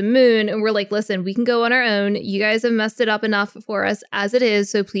go to the moon. And we're like, listen, we can go on our own. You guys have messed it up enough for us as it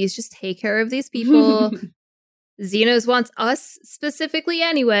is. So please just take care of these people. Xenos wants us specifically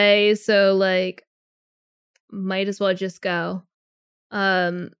anyway. So like, might as well just go.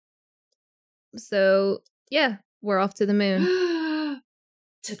 So yeah, we're off to the moon.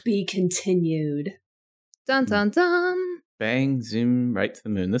 To be continued. Dun dun dun. Bang, zoom, right to the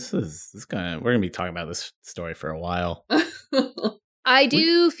moon. We're gonna be talking about this story for a while. I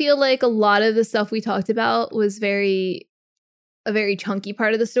do feel like a lot of the stuff we talked about was a very chunky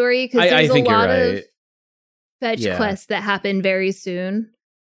part of the story because there's a lot of fetch quests that happen very soon.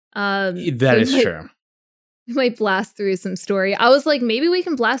 That is true. We might blast through some story. I was like, maybe we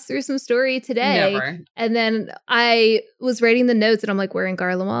can blast through some story today. Never. And then I was writing the notes and I'm like, we're in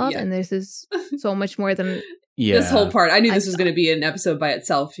Garlemald and this is so much more than this whole part. I knew this was going to be an episode by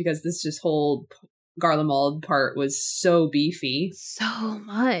itself because this just whole Garlemald part was so beefy. So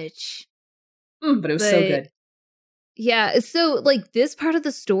much. But it was so good. Yeah. So like this part of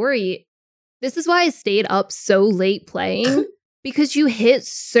the story, this is why I stayed up so late playing. Because you hit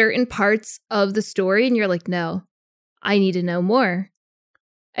certain parts of the story and you're like, no, I need to know more.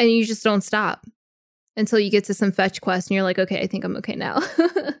 And you just don't stop until you get to some fetch quest and you're like, okay, I think I'm okay now.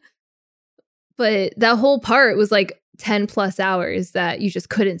 But that whole part was like 10 plus hours that you just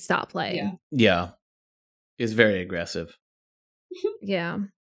couldn't stop playing. Yeah. It's very aggressive. Yeah.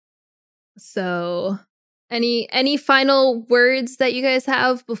 So any final words that you guys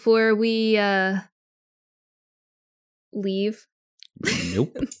have before we leave?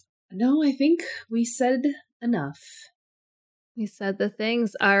 Nope. No, I think we said enough. We said the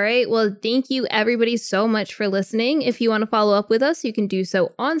things. All right. Well, thank you everybody so much for listening. If you want to follow up with us, you can do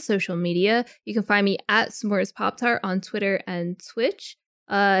so on social media. You can find me at S'mores Pop-Tart on Twitter and Twitch.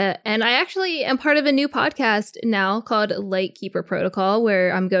 And I actually am part of a new podcast now called Lightkeeper Protocol,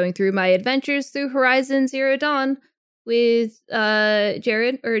 where I'm going through my adventures through Horizon Zero Dawn with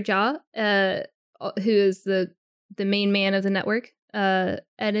Jared or Ja, who is the main man of the network. And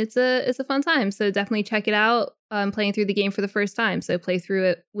it's a fun time. So definitely check it out. I'm playing through the game for the first time. So play through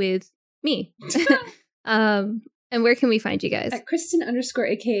it with me. And where can we find you guys? At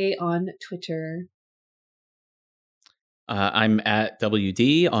Kristen_AKA on Twitter. I'm at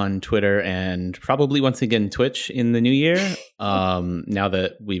WD on Twitter and probably once again Twitch in the new year. Now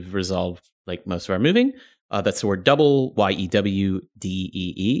that we've resolved like most of our moving. That's the word double,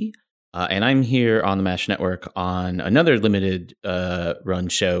 YEWDEE. And I'm here on the MASH Network on another limited run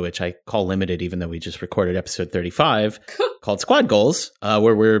show, which I call limited, even though we just recorded episode 35, called Squad Goals,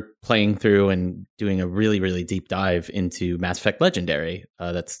 where we're playing through and doing a really, really deep dive into Mass Effect Legendary.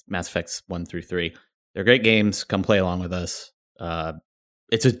 That's Mass Effects 1 through 3. They're great games. Come play along with us.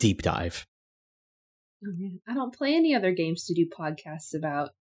 It's a deep dive. Okay. I don't play any other games to do podcasts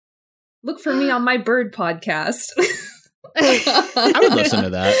about. Look for me on my bird podcast. I would listen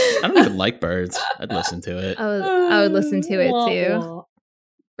to that. I don't even like birds. I'd listen to it. I would listen to it too.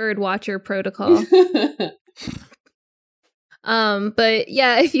 Bird Watcher Protocol. But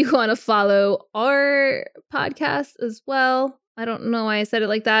yeah, if you want to follow our podcast as well, I don't know why I said it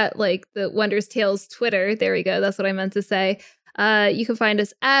like that, like the Wondrous Tales Twitter. There we go. That's what I meant to say. You can find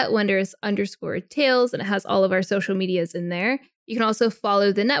us at Wondrous_Tales, and it has all of our social medias in there. You can also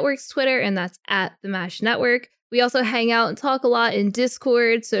follow the network's Twitter, and that's at the MASH Network. We also hang out and talk a lot in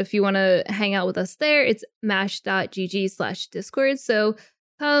Discord. So if you want to hang out with us there, it's mash.gg/Discord. So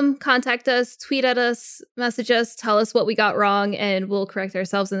come contact us, tweet at us, message us, tell us what we got wrong, and we'll correct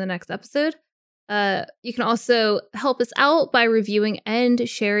ourselves in the next episode. You can also help us out by reviewing and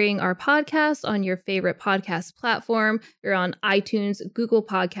sharing our podcast on your favorite podcast platform. You're on iTunes, Google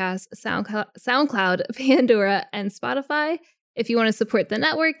Podcasts, SoundCloud, Pandora, and Spotify. If you want to support the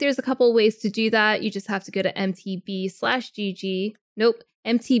network, there's a couple ways to do that. You just have to go to mtb.gg. Nope,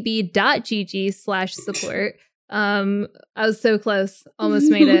 mtb.gg/support. I was so close. Almost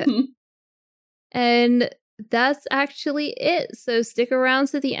made it. And that's actually it. So stick around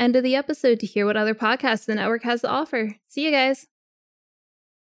to the end of the episode to hear what other podcasts the network has to offer. See you guys.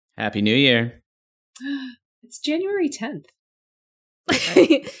 Happy New Year. It's January 10th.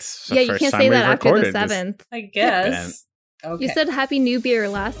 Yeah, you can't say that after the 7th. I guess. Okay. You said Happy New Beer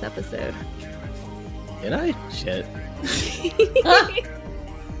last episode. Did I? Shit.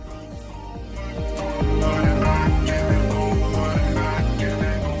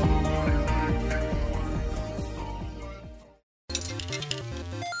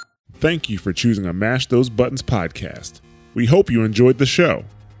 Thank you for choosing a Mash Those Buttons podcast. We hope you enjoyed the show.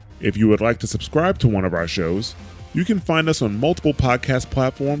 If you would like to subscribe to one of our shows, you can find us on multiple podcast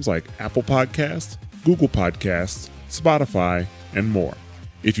platforms like Apple Podcasts, Google Podcasts, Spotify, and more.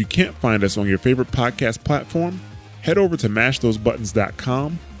 If you can't find us on your favorite podcast platform, head over to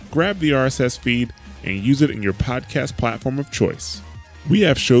mashthosebuttons.com, grab the RSS feed, and use it in your podcast platform of choice. We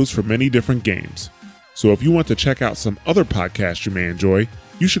have shows for many different games, so if you want to check out some other podcasts you may enjoy,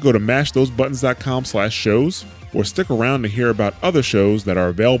 you should go to mashthosebuttons.com/shows or stick around to hear about other shows that are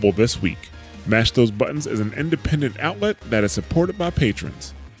available this week. Mash Those Buttons is an independent outlet that is supported by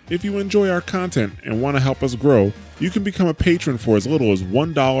patrons. If you enjoy our content and want to help us grow, you can become a patron for as little as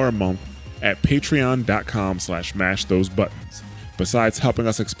 $1 a month at patreon.com/mashthosebuttons. Besides helping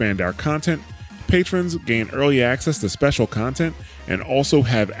us expand our content, patrons gain early access to special content and also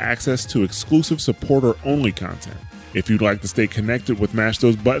have access to exclusive supporter-only content. If you'd like to stay connected with Mash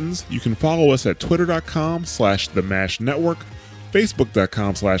Those Buttons, you can follow us at twitter.com/themashnetwork,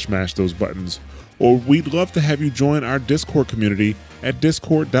 facebook.com/mashthosebuttons, or we'd love to have you join our Discord community at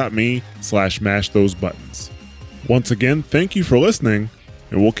discord.me/mashthosebuttons. Once again, thank you for listening,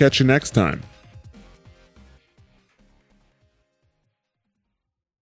 and we'll catch you next time.